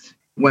rent.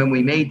 When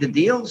we made the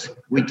deals,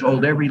 we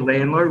told every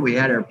landlord, we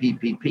had our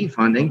PPP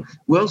funding,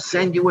 we'll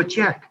send you a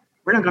check.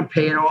 We're not going to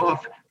pay it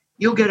off.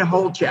 You'll get a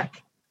whole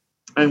check.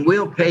 And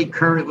we'll pay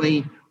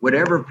currently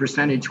whatever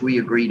percentage we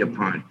agreed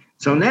upon.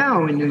 So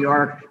now in New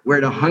York,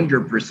 we're at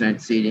 100%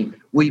 seating.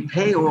 We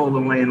pay all the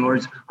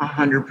landlords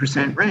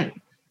 100% rent.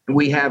 And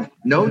we have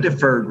no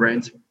deferred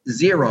rents,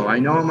 zero. I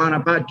know I'm on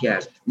a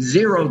podcast,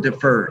 zero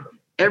deferred.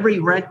 Every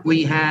rent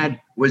we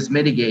had was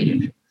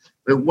mitigated.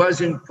 It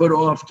wasn't put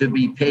off to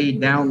be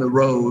paid down the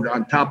road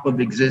on top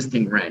of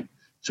existing rent.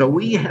 So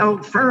we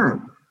held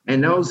firm.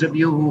 And those of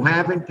you who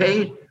haven't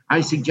paid, I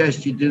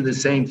suggest you do the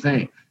same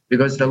thing.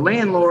 Because the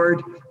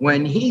landlord,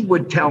 when he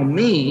would tell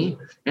me,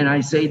 and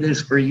I say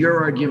this for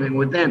your argument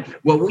with them,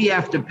 well, we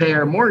have to pay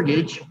our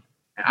mortgage.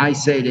 I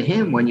say to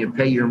him, when you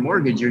pay your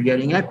mortgage, you're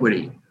getting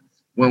equity.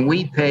 When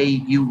we pay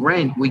you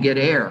rent, we get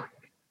air.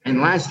 And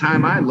last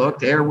time I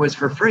looked, air was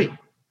for free.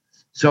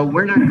 So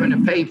we're not going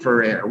to pay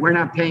for air. We're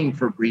not paying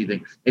for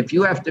breathing. If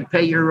you have to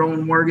pay your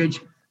own mortgage,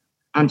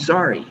 I'm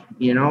sorry.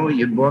 You know,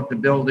 you bought the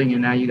building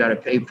and now you got to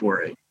pay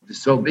for it.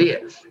 So be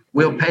it.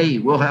 We'll pay.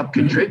 We'll help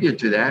contribute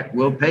to that.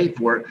 We'll pay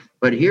for it.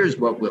 But here's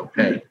what we'll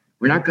pay.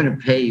 We're not going to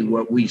pay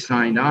what we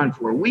signed on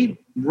for. We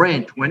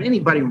rent. When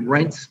anybody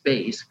rents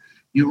space,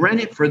 you rent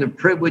it for the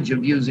privilege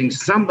of using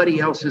somebody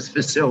else's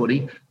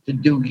facility to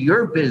do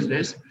your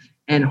business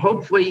and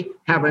hopefully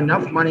have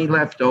enough money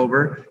left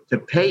over to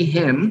pay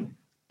him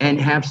and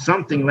have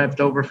something left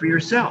over for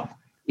yourself.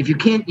 If you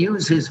can't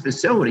use his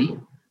facility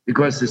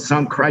because of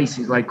some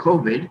crisis like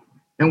COVID,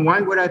 then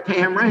why would I pay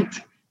him rent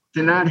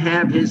to not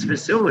have his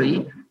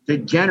facility to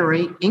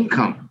generate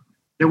income?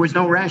 There was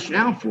no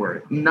rationale for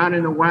it, not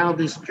in the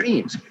wildest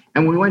dreams.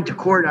 And we went to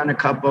court on a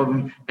couple of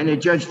them, and the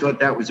judge thought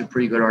that was a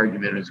pretty good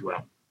argument as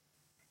well.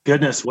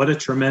 Goodness, what a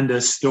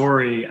tremendous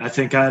story. I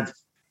think I'd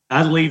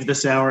leave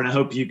this hour, and I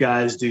hope you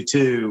guys do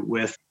too,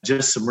 with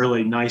just some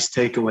really nice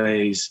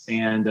takeaways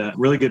and a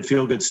really good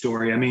feel-good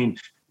story. I mean,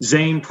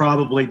 Zane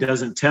probably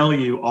doesn't tell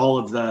you all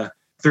of the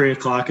 3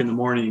 o'clock in the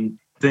morning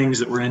things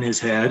that were in his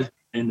head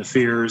and the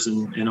fears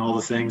and all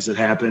the things that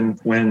happened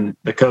when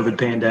the COVID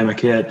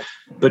pandemic hit.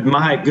 But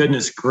my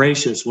goodness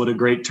gracious, what a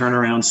great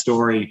turnaround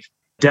story.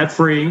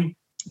 Debt-free,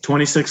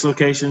 26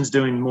 locations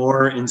doing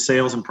more in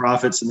sales and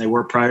profits than they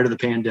were prior to the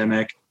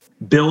pandemic.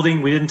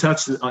 Building, we didn't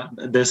touch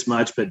this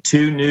much, but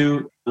 2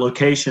 new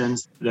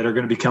locations that are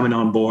going to be coming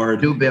on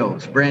board. New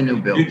builds, brand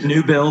new builds.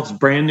 New builds,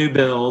 brand new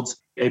builds.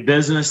 A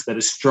business that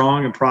is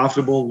strong and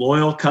profitable,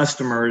 loyal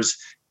customers,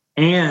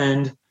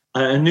 and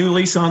a new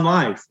lease on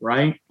life,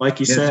 right? Like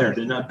you said,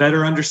 and a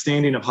better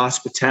understanding of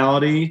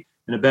hospitality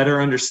and a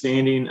better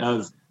understanding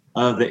of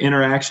the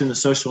interaction, the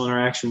social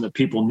interaction that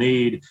people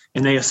need,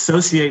 and they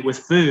associate with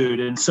food.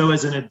 And so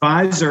as an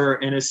advisor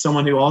and as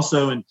someone who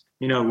also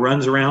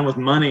runs around with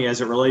money as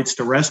it relates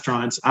to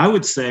restaurants, I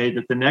would say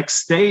that the next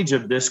stage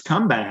of this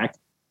comeback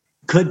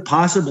could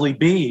possibly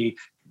be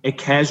a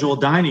casual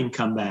dining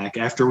comeback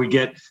after we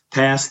get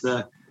past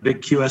the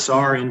big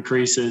QSR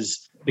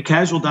increases. The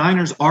casual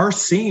diners are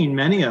seeing,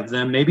 many of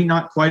them, maybe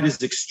not quite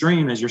as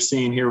extreme as you're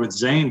seeing here with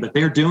Zane, but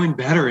they're doing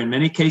better, in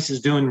many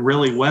cases doing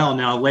really well.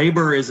 Now,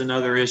 labor is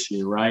another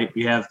issue, right?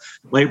 We have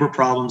labor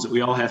problems that we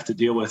all have to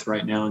deal with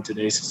right now in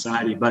today's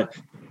society. But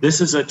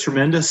this is a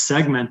tremendous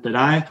segment that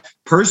I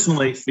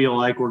personally feel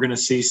like we're going to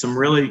see some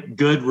really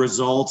good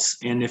results.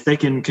 And if they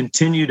can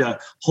continue to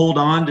hold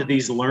on to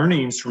these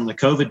learnings from the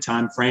COVID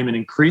timeframe and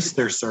increase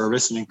their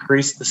service and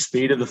increase the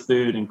speed of the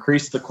food,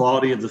 increase the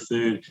quality of the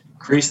food,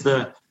 increase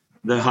the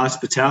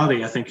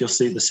hospitality, I think you'll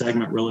see the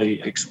segment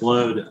really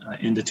explode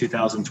into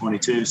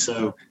 2022.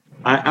 So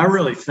I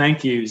really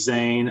thank you,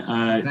 Zane.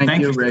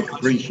 Thank you, Rick.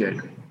 Appreciate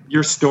it.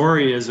 your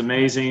story is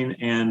amazing,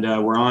 and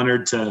we're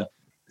honored to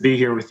be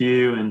here with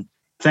you. And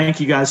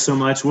thank you guys so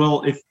much.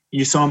 Well, if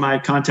you saw my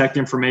contact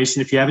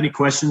information, if you have any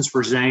questions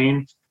for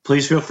Zane,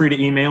 please feel free to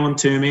email him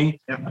to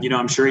me. Yep.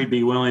 I'm sure he'd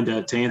be willing to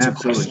answer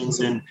Absolutely. questions.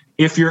 And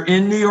if you're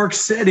in New York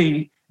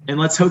City, and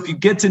let's hope you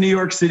get to New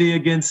York City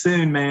again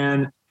soon,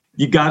 man,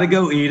 you got to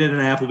go eat at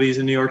an Applebee's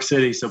in New York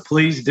City. So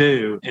please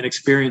do, and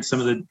experience some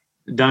of the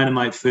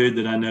dynamite food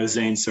that I know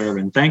Zane's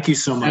serving. Thank you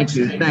so much.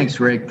 Thank you. Thanks,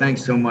 Rick.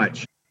 Thanks so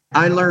much.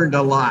 I learned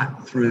a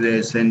lot through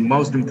this, and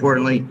most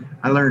importantly,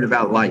 I learned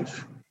about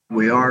life.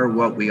 We are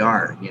what we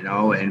are,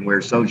 and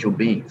we're social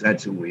beings.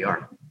 That's who we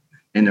are.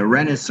 And the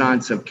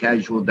renaissance of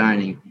casual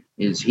dining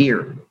is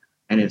here,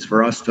 and it's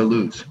for us to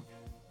lose.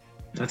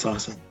 That's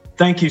awesome.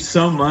 Thank you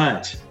so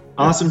much.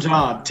 Awesome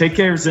job. Take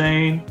care,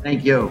 Zane.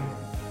 Thank you.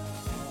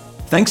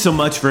 Thanks so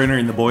much for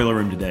entering the Boiler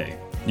Room today.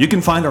 You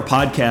can find our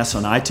podcasts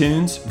on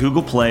iTunes,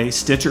 Google Play,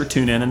 Stitcher,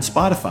 TuneIn, and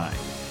Spotify.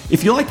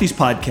 If you like these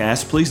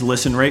podcasts, please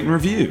listen, rate, and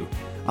review.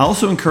 I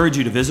also encourage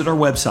you to visit our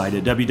website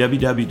at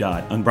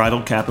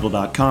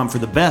www.unbridledcapital.com for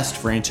the best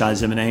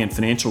franchise M&A and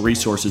financial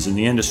resources in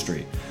the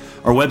industry.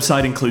 Our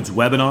website includes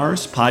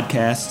webinars,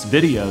 podcasts,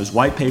 videos,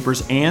 white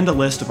papers, and a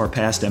list of our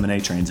past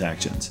M&A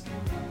transactions.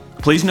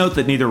 Please note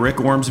that neither Rick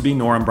Ormsby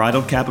nor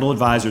Unbridled Capital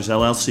Advisors,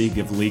 LLC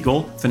give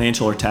legal,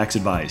 financial, or tax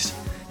advice.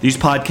 These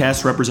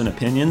podcasts represent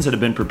opinions that have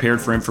been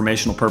prepared for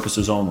informational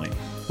purposes only.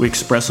 We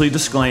expressly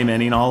disclaim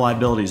any and all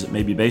liabilities that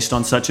may be based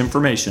on such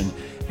information,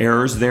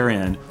 errors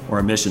therein, or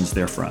omissions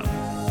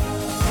therefrom.